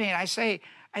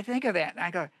 I think of that and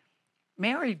I go,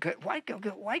 Mary, why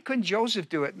couldn't Joseph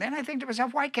do it? And then I think to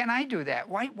myself, why can't I do that?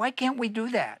 Why can't we do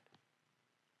that?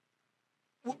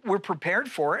 We're prepared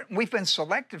for it. We've been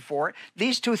selected for it.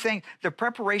 These two things, the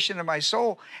preparation of my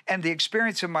soul and the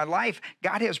experience of my life,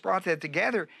 God has brought that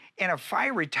together in a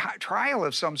fiery trial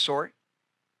of some sort.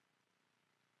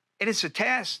 And it's a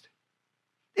test.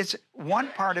 It's one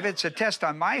part of it's a test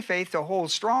on my faith to hold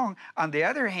strong. On the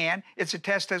other hand, it's a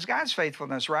test as God's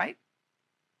faithfulness, right?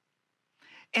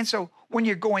 And so when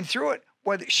you're going through it,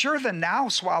 sure, the now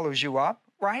swallows you up,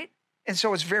 right? And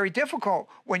so it's very difficult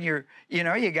when you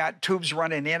got tubes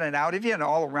running in and out of you and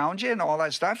all around you and all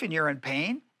that stuff and you're in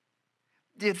pain.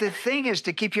 The thing is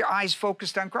to keep your eyes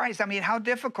focused on Christ. I mean, how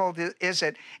difficult is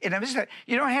it? And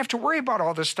you don't have to worry about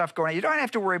all this stuff going on. You don't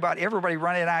have to worry about everybody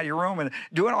running out of your room and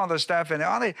doing all this stuff. And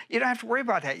you don't have to worry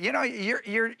about that. You know,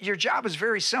 your job is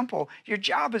very simple. Your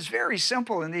job is very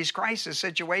simple in these crisis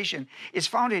situations. It's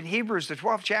found in Hebrews, the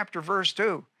 12th chapter, verse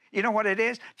 2. You know what it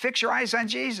is? Fix your eyes on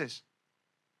Jesus.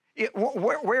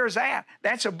 Where is that?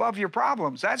 That's above your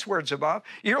problems. That's where it's above.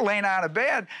 You're laying out of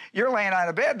bed.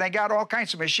 And they got all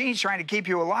kinds of machines trying to keep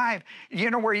you alive. You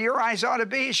know where your eyes ought to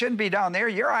be? It shouldn't be down there.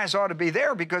 Your eyes ought to be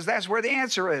there because that's where the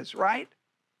answer is, right?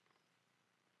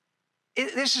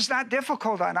 This is not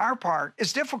difficult on our part.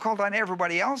 It's difficult on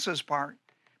everybody else's part.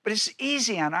 But it's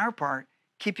easy on our part.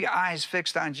 Keep your eyes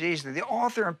fixed on Jesus, the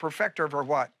author and perfecter of our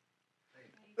what?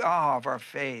 Faith. Oh, of our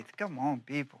faith. Come on,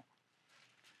 people.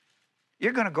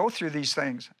 You're going to go through these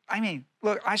things. I mean,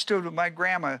 look, I stood with my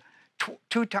grandma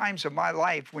two times in my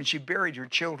life when she buried her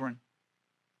children.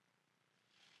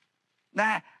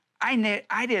 Now,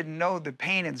 I didn't know the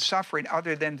pain and suffering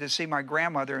other than to see my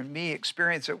grandmother and me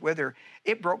experience it with her.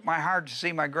 It broke my heart to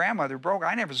see my grandmother broke.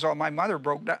 I never saw my mother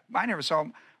broke down.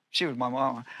 She was my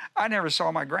mama. I never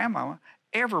saw my grandmama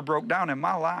ever broke down in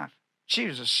my life. She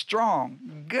was a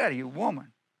strong, gutty woman.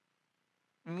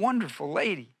 Wonderful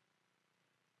lady.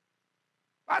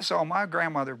 I saw my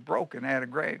grandmother broken at a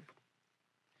grave,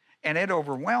 and it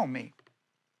overwhelmed me.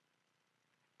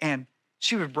 And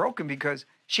she was broken because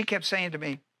she kept saying to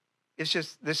me, this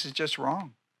is just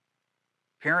wrong.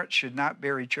 Parents should not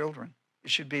bury children.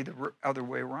 It should be the other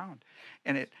way around.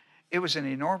 And it was an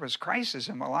enormous crisis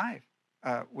in my life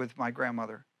with my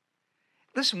grandmother.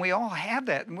 Listen, we all have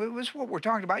that. And it was what we're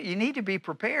talking about. You need to be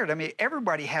prepared. I mean,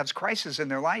 everybody has crisis in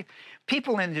their life.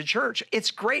 People in the church,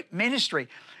 it's great ministry.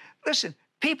 Listen,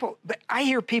 I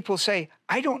hear people say,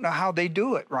 I don't know how they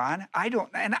do it, Ron. I don't,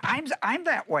 and I'm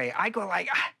that way. I go like,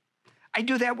 I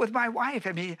do that with my wife.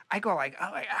 I mean, I go like,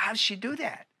 oh, how does she do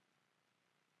that?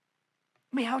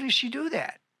 I mean, how does she do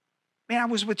that? Man, I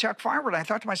was with Chuck Farmer and I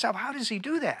thought to myself, how does he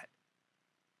do that?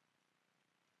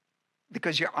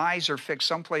 because your eyes are fixed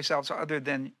someplace else other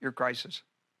than your crisis.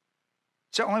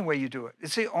 It's the only way you do it.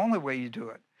 It's the only way you do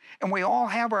it. And we all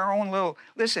have our own little,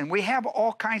 listen, we have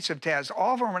all kinds of tests.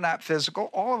 All of them are not physical.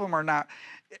 All of them are not,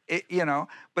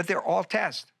 but they're all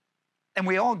tests. And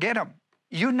we all get them.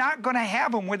 You're not going to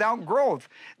have them without growth.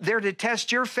 They're to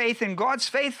test your faith in God's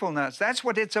faithfulness. That's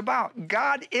what it's about.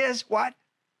 God is what?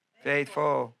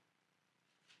 Faithful.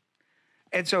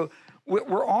 And so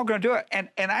we're all going to do it. And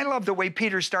I love the way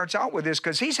Peter starts out with this,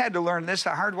 because he's had to learn this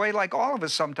the hard way, like all of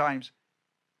us sometimes.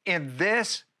 In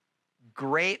this,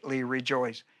 greatly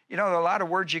rejoice. You know, a lot of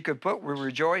words you could put with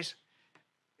rejoice.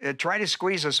 Try to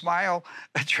squeeze a smile.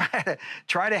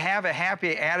 Try to have a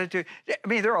happy attitude. I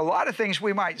mean, there are a lot of things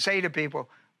we might say to people,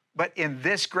 but in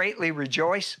this greatly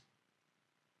rejoice.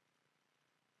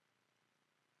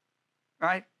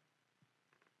 Right?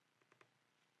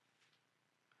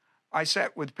 I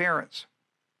sat with parents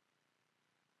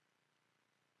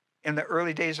in the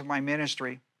early days of my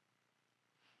ministry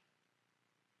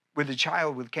with a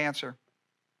child with cancer.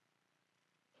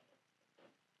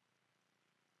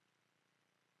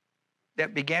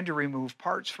 That began to remove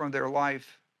parts from their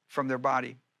life, from their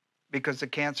body, because the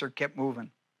cancer kept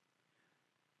moving.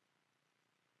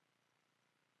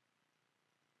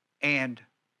 And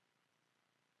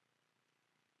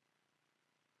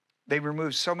they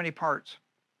removed so many parts,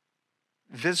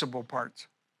 visible parts,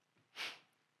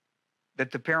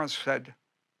 that the parents said,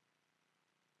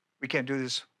 we can't do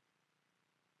this.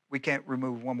 We can't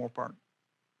remove one more part.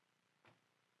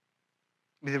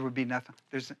 I mean, there would be nothing.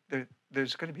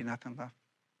 There's going to be nothing left.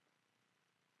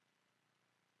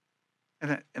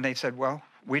 And they said, well,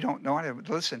 we don't know.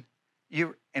 Listen,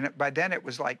 and by then it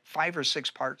was like 5 or 6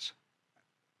 parts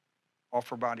off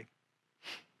her body.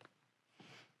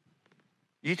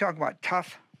 You talk about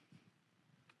tough.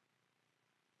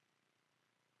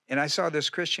 And I saw this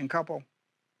Christian couple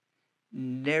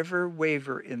never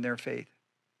waver in their faith.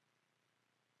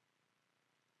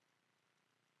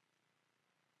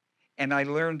 And I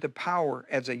learned the power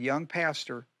as a young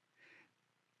pastor,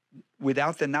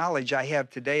 without the knowledge I have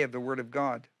today of the Word of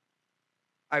God.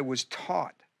 I was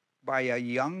taught by a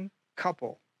young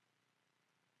couple,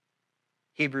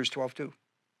 Hebrews 12:2.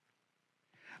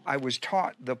 I was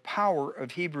taught the power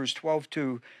of Hebrews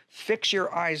 12:2. Fix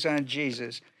your eyes on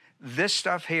Jesus. This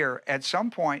stuff here, at some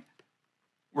point,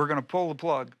 we're going to pull the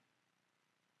plug.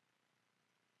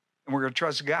 And we're going to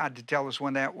trust God to tell us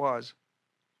when that was.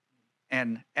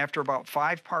 And after about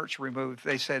 5 parts removed,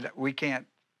 they said, we cannot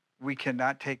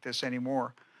take this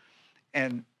anymore.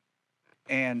 And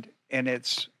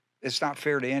it's not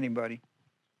fair to anybody.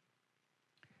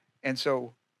 And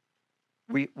so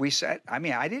we said, I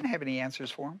mean, I didn't have any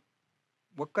answers for them.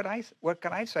 What could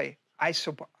I say?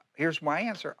 Here's my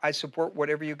answer. I support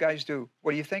whatever you guys do.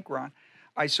 What do you think, Ron?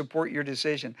 I support your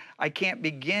decision. I can't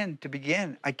begin to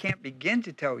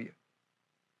tell you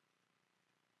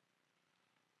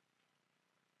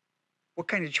what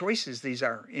kind of choices these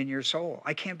are in your soul.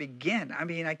 I can't begin. I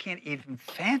mean, I can't even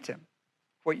fathom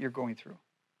what you're going through.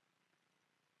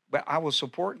 But I will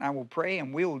support and I will pray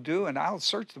and we will do, and I'll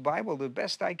search the Bible the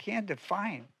best I can to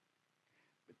find.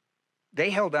 They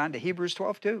held on to Hebrews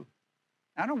 12:2.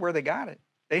 I don't know where they got it.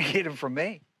 They get it from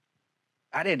me.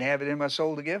 I didn't have it in my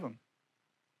soul to give them.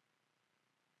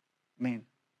 I mean,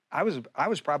 I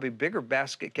was probably a bigger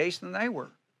basket case than they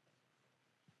were.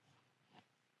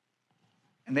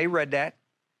 And they read that.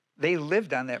 They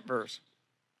lived on that verse.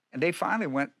 And they finally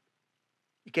went,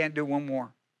 you can't do one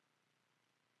more.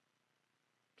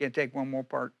 Can't take one more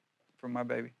part from my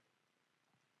baby.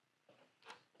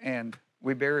 And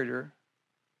we buried her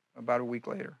about a week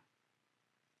later.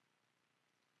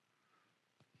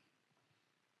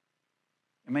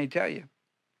 I may tell you,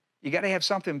 you got to have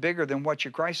something bigger than what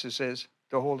your crisis is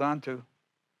to hold on to.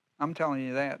 I'm telling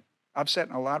you that. I've sat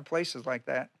in a lot of places like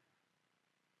that.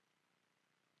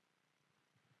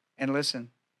 And listen,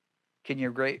 can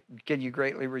you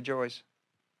greatly rejoice?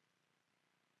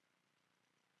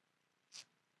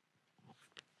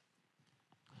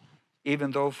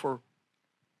 Even though for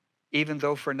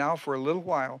now, for a little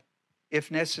while,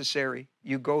 if necessary,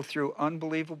 you go through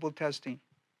unbelievable testing.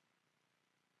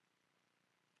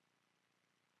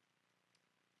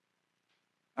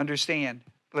 Understand,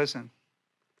 listen.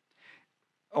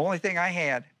 The only thing I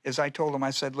had is I told him,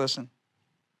 I said, listen,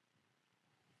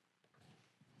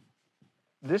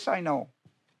 this I know.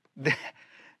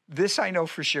 This I know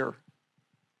for sure.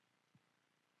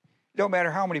 No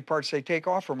matter how many parts they take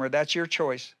off from her, that's your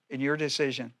choice and your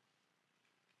decision.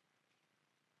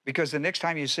 Because the next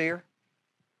time you see her,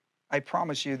 I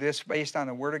promise you this, based on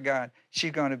the Word of God,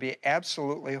 she's going to be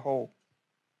absolutely whole.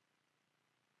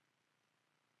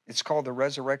 It's called the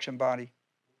resurrection body.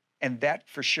 And that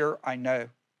for sure I know.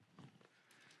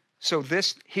 So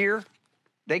this here,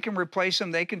 they can replace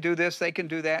them. They can do this. They can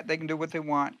do that. They can do what they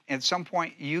want. At some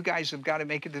point, you guys have got to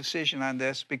make a decision on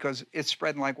this because it's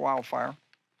spreading like wildfire.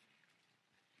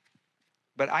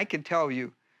 But I can tell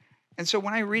you. And so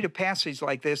when I read a passage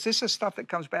like this is stuff that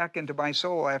comes back into my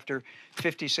soul after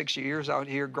 50, 60 years out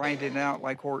here grinding it out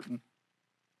like Horton.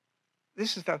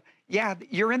 This is stuff. Yeah,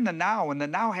 you're in the now, and the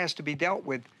now has to be dealt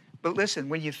with. But listen,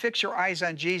 when you fix your eyes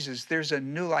on Jesus, there's a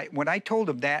new light. When I told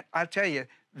them that, I'll tell you,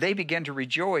 they began to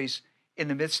rejoice in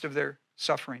the midst of their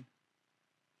suffering.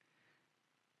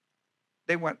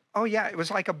 They went, oh yeah, it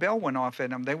was like a bell went off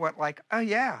in them. They went like, oh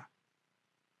yeah,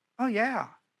 oh yeah,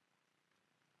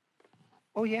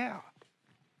 oh yeah.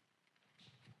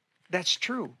 That's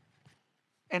true.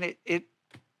 And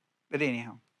but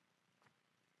anyhow,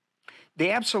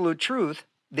 the absolute truth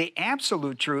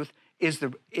is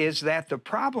that the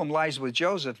problem lies with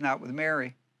Joseph, not with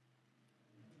Mary.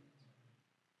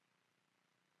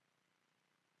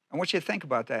 I want you to think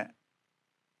about that.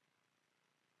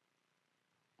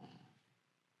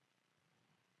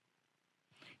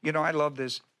 You know, I love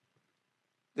this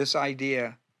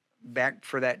idea, back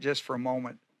for that just for a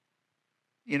moment.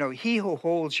 You know, he who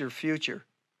holds your future,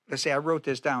 let's say I wrote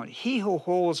this down, he who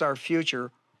holds our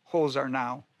future holds our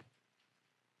now.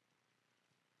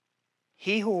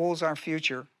 He who holds our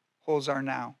future holds our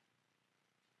now.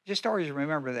 Just always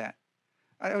remember that.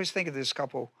 I always think of this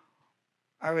couple.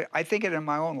 I think it in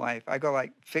my own life. I go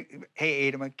like,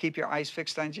 hey, Adema, keep your eyes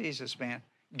fixed on Jesus, man.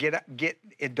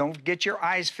 Don't get your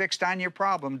eyes fixed on your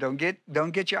problem. Don't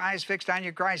get your eyes fixed on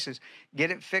your crisis. Get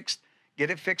it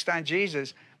fixed on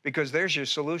Jesus, because there's your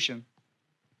solution.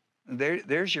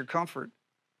 There's your comfort.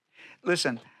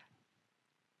 Listen,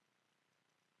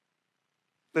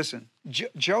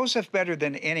 Joseph, better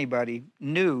than anybody,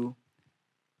 knew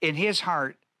in his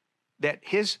heart that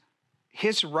his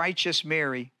righteous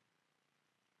Mary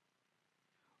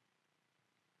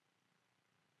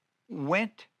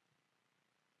went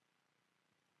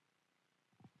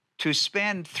to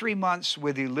spend 3 months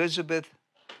with Elizabeth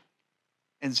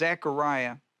and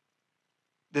Zechariah,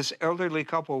 this elderly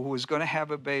couple who was going to have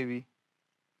a baby,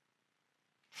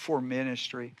 for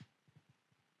ministry.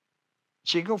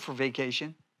 She didn't go for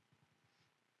vacation.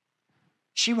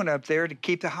 She went up there to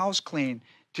keep the house clean,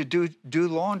 to do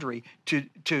laundry, to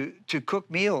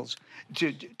cook meals,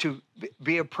 to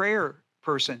be a prayer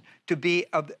person, to be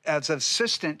as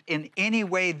assistant in any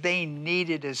way they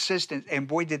needed assistance. And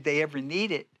boy, did they ever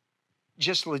need it.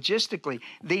 Just logistically,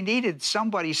 they needed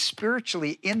somebody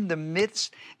spiritually in the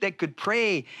midst that could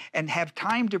pray and have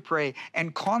time to pray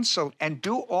and consult and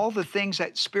do all the things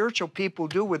that spiritual people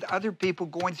do with other people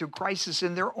going through crisis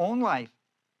in their own life.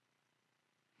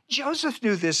 Joseph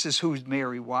knew this is who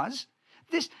Mary was.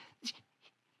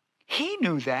 He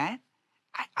knew that.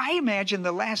 I imagine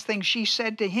the last thing she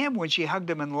said to him when she hugged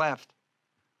him and left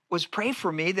was, pray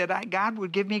for me that God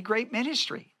would give me great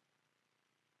ministry.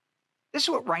 This is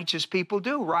what righteous people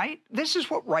do, right? This is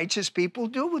what righteous people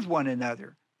do with one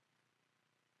another.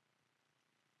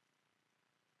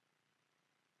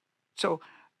 So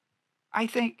I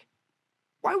think,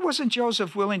 why wasn't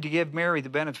Joseph willing to give Mary the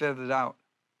benefit of the doubt?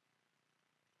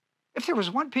 If there was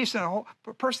one person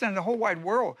in the whole wide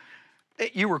world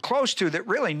that you were close to that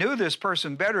really knew this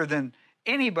person better than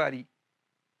anybody,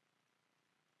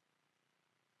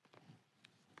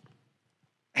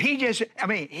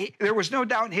 there was no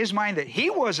doubt in his mind that he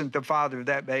wasn't the father of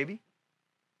that baby,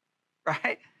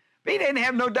 right? He didn't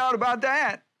have no doubt about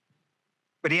that.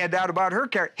 But he had doubt about her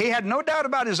character. He had no doubt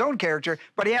about his own character,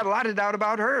 but he had a lot of doubt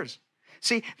about hers.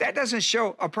 See, that doesn't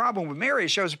show a problem with Mary.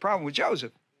 It shows a problem with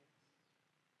Joseph.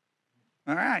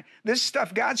 All right? This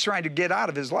stuff God's trying to get out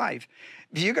of his life.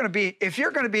 If you're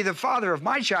going to be the father of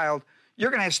my child,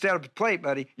 you're going to have to step up to the plate,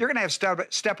 buddy. You're going to have to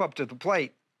step up to the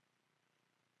plate.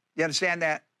 You understand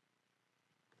that?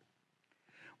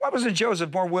 Why wasn't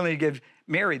Joseph more willing to give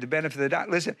Mary the benefit of the doubt?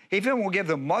 Listen, if he won't give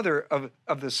the mother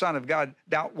of the Son of God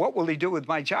doubt, what will he do with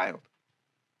my child?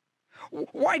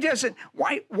 Why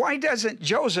doesn't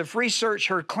Joseph research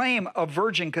her claim of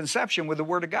virgin conception with the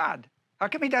Word of God? How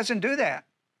come he doesn't do that?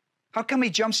 How come he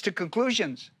jumps to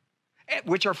conclusions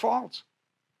which are false?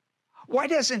 Why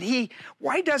doesn't he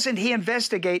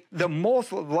investigate the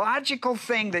most logical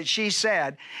thing that she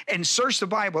said and search the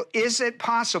Bible? Is it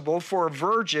possible for a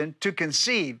virgin to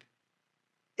conceive?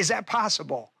 Is that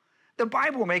possible? The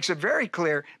Bible makes it very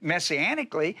clear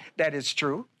messianically that it's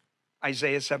true.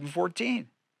 Isaiah 7:14.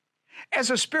 As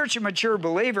a spiritually mature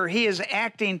believer, he is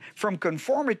acting from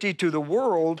conformity to the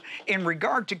world in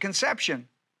regard to conception.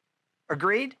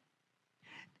 Agreed?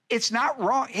 it's not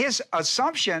wrong. His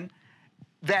assumption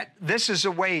that this is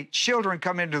the way children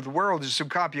come into the world is through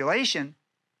copulation,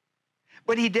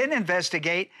 but he didn't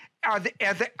investigate, are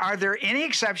there any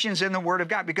exceptions in the Word of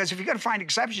God? Because if you're going to find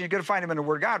exceptions, you're going to find them in the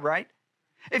Word of God, right?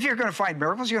 If you're going to find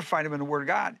miracles, you're going to find them in the Word of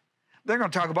God. They're going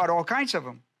to talk about all kinds of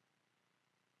them.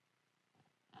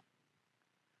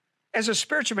 As a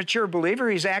spiritually mature believer,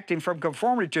 he's acting from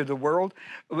conformity to the world,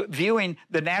 viewing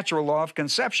the natural law of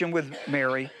conception with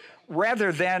Mary,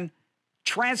 rather than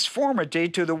transformity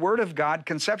to the Word of God,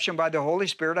 conception by the Holy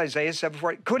Spirit, Isaiah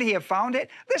 7:4. Could he have found it?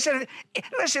 Listen,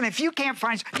 if you can't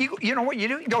find, you know what you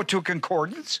do? You go to a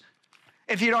concordance.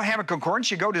 If you don't have a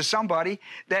concordance, you go to somebody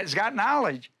that's got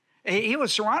knowledge. He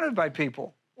was surrounded by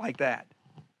people like that.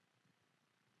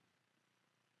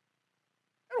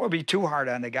 I don't want to be too hard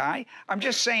on the guy. I'm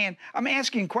just saying, I'm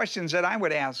asking questions that I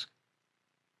would ask.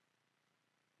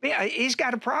 Yeah, he's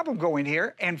got a problem going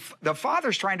here, and the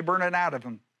Father's trying to burn it out of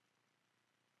him.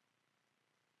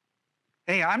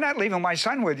 Hey, I'm not leaving my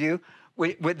son with you.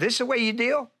 With this is the way you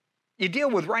deal? You deal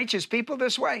with righteous people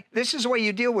this way? This is the way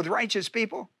you deal with righteous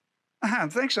people? I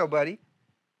don't think so, buddy.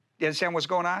 You understand what's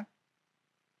going on?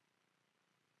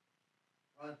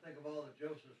 I think of all the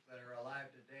Josephs that are alive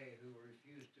today who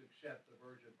refuse to accept the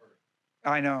virgin birth.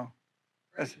 I know.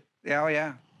 Oh,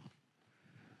 yeah.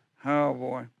 Oh,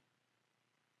 boy.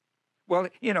 Well,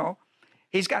 you know,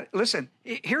 listen,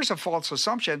 here's a false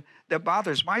assumption that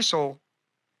bothers my soul,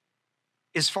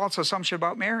 is false assumption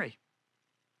about Mary.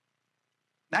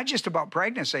 Not just about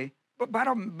pregnancy, but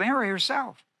about Mary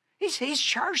herself. He's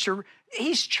charged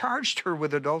her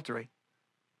with adultery.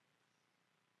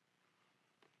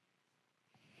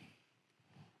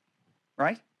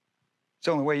 Right? It's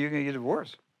the only way you're going to get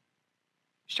divorced.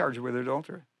 He's charged her with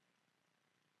adultery.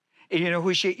 And you know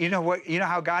who you know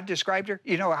how God described her?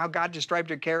 You know how God described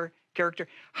her character?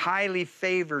 Highly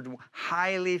favored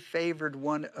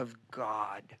one of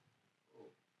God.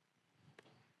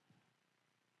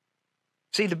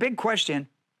 See, the big question,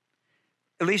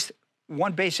 at least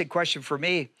one basic question for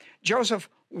me, Joseph,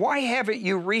 why haven't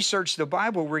you researched the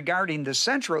Bible regarding the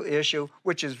central issue,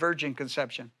 which is virgin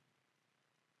conception?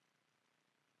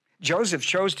 Joseph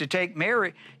chose to make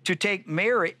Mary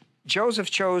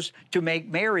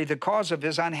the cause of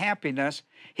his unhappiness,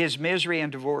 his misery,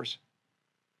 and divorce.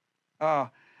 Oh,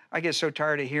 I get so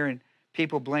tired of hearing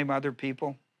people blame other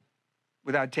people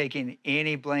without taking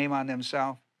any blame on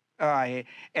themselves.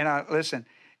 Listen,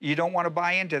 you don't want to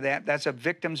buy into that. That's a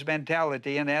victim's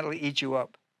mentality, and that'll eat you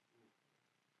up.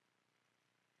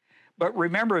 But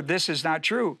remember, this is not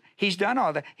true. He's done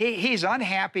all that. He's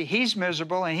unhappy, he's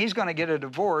miserable, and he's going to get a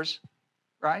divorce,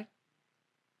 right?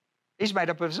 He's made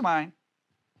up his mind.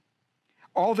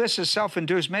 All this is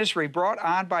self-induced misery brought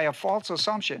on by a false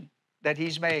assumption that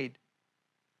he's made.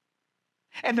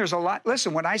 And there's a lot.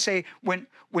 Listen, when I say when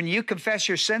you confess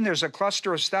your sin, there's a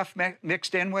cluster of stuff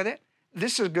mixed in with it.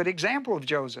 This is a good example of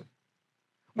Joseph.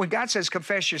 When God says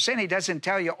confess your sin, he doesn't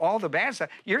tell you all the bad stuff.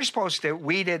 You're supposed to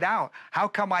weed it out. How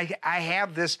come I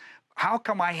have this? How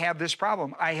come I have this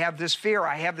problem? I have this fear.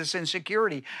 I have this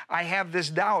insecurity. I have this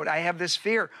doubt. I have this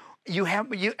fear.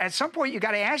 At some point, you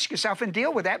got to ask yourself and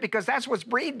deal with that, because that's what's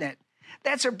breeding it.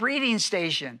 That's a breeding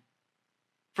station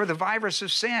for the virus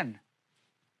of sin.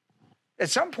 At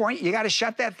some point, you got to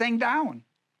shut that thing down.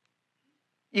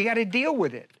 You got to deal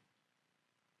with it.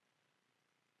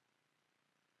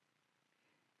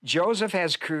 Joseph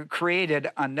has created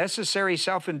unnecessary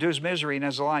self-induced misery in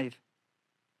his life.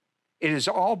 It is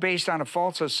all based on a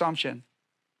false assumption.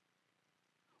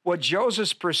 What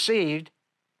Joseph perceived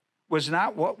was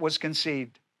not what was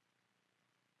conceived.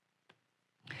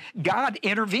 God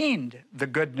intervened. The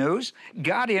good news,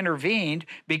 God intervened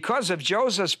because of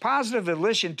Joseph's positive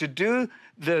volition to do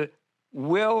the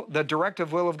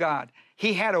directive will of God.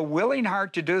 He had a willing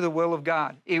heart to do the will of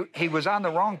God. He was on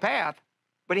the wrong path,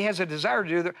 but he has a desire to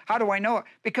do that. How do I know it?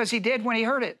 Because he did when he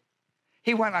heard it.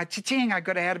 He went, "Ting, I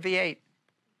could have had a V8."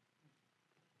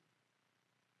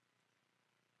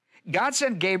 God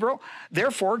sent Gabriel.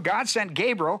 Therefore, God sent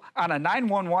Gabriel on a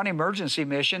 911 emergency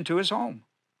mission to his home.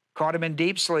 Caught him in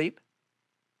deep sleep.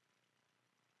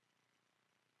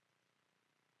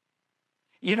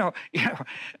 You know,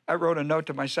 I wrote a note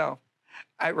to myself.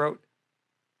 I wrote,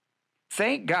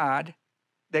 "Thank God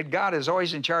that God is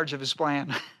always in charge of his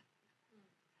plan."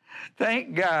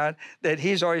 Thank God that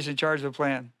he's always in charge of the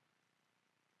plan.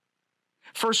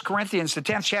 1 Corinthians, the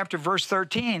 10th chapter, verse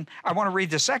 13, I want to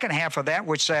read the second half of that,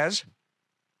 which says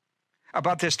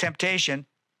about this temptation.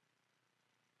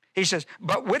 He says,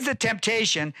 "But with the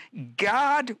temptation,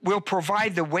 God will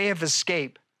provide the way of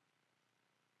escape."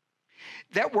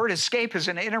 That word escape is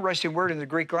an interesting word in the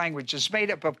Greek language. It's made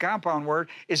up of compound word.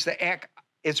 It's the ek.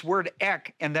 It's word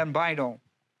ek and then bino.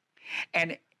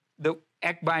 And the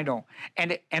ek bino.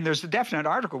 And there's a definite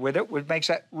article with it, which makes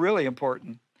that really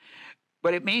important.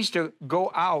 But it means to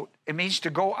go out. It means to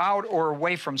go out or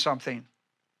away from something.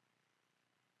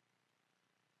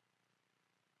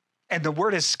 And the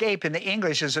word escape in the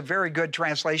English is a very good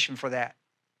translation for that.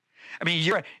 I mean,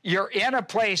 you're in a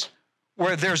place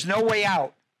where there's no way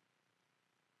out.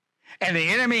 And the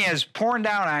enemy is pouring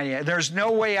down on you. There's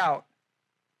no way out.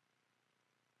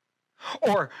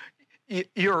 Or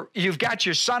you've got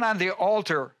your son on the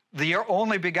altar, your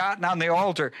only begotten on the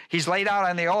altar. He's laid out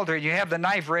on the altar. You have the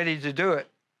knife ready to do it.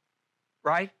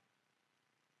 Right?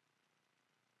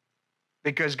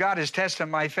 Because God is testing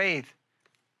my faith.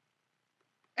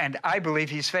 And I believe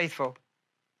he's faithful.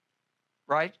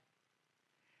 Right?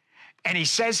 And he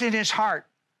says in his heart,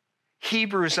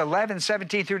 Hebrews 11,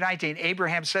 17 through 19,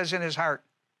 Abraham says in his heart,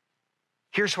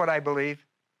 here's what I believe.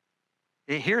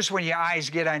 Here's when your eyes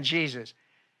get on Jesus.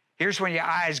 Here's when your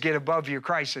eyes get above your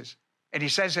crisis. And he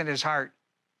says in his heart,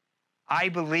 I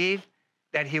believe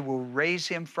that he will raise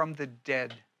him from the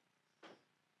dead.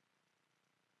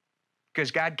 Because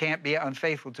God can't be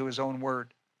unfaithful to his own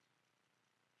word.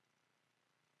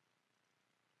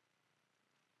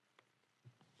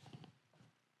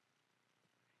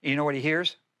 You know what he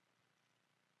hears?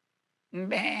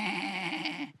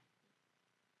 Meh.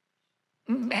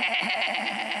 Meh.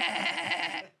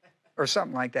 Or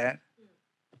something like that.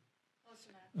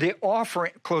 The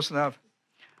offering, close enough.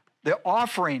 The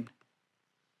offering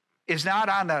is not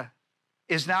on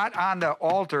the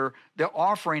altar. The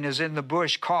offering is in the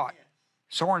bush caught.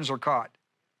 Horns are caught.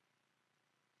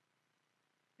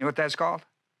 You know what that's called?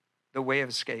 The way of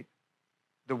escape.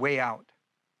 The way out.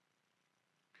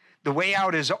 The way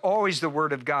out is always the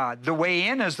Word of God. The way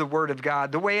in is the Word of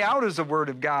God. The way out is the Word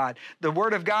of God. The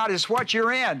Word of God is what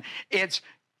you're in. It's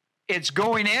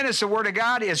going in, it's the Word of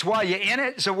God. It's while you're in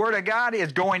it, it's the Word of God.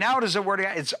 It's going out, it's the Word of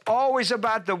God. It's always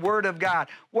about the Word of God.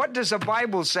 What does the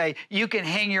Bible say? You can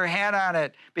hang your hat on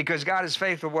it because God is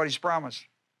faithful to what he's promised.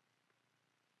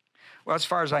 Well, as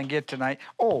far as I can get tonight.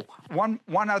 Oh, one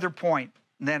other point,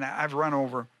 and then I've run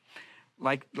over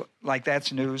like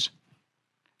that's news.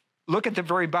 Look at the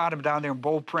very bottom down there in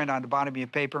bold print on the bottom of your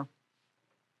paper.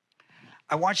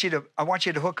 I want you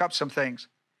to hook up some things.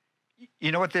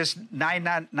 You know what this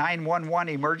 911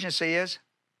 emergency is?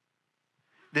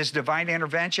 This divine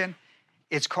intervention?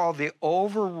 It's called the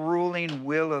overruling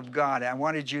will of God. I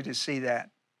wanted you to see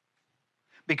that.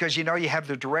 Because you know you have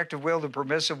the directive will, the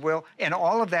permissive will, and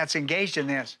all of that's engaged in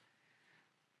this.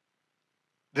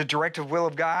 The directive will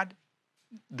of God,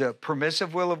 the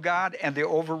permissive will of God, and the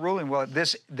overruling will.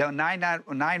 The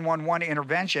 911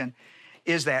 intervention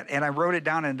is that. And I wrote it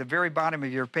down in the very bottom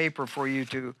of your paper for you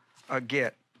to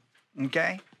get.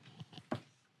 Okay?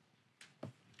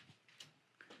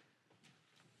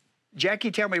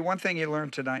 Jackie, tell me one thing you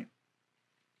learned tonight.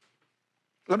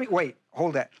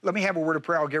 Hold that. Let me have a word of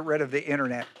prayer. I'll get rid of the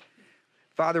internet.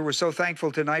 Father, we're so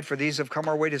thankful tonight for these who have come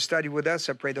our way to study with us.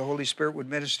 I pray the Holy Spirit would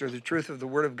minister the truth of the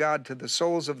Word of God to the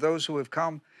souls of those who have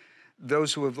come,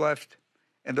 those who have left,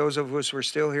 and those of us who are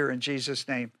still here in Jesus'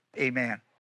 name. Amen.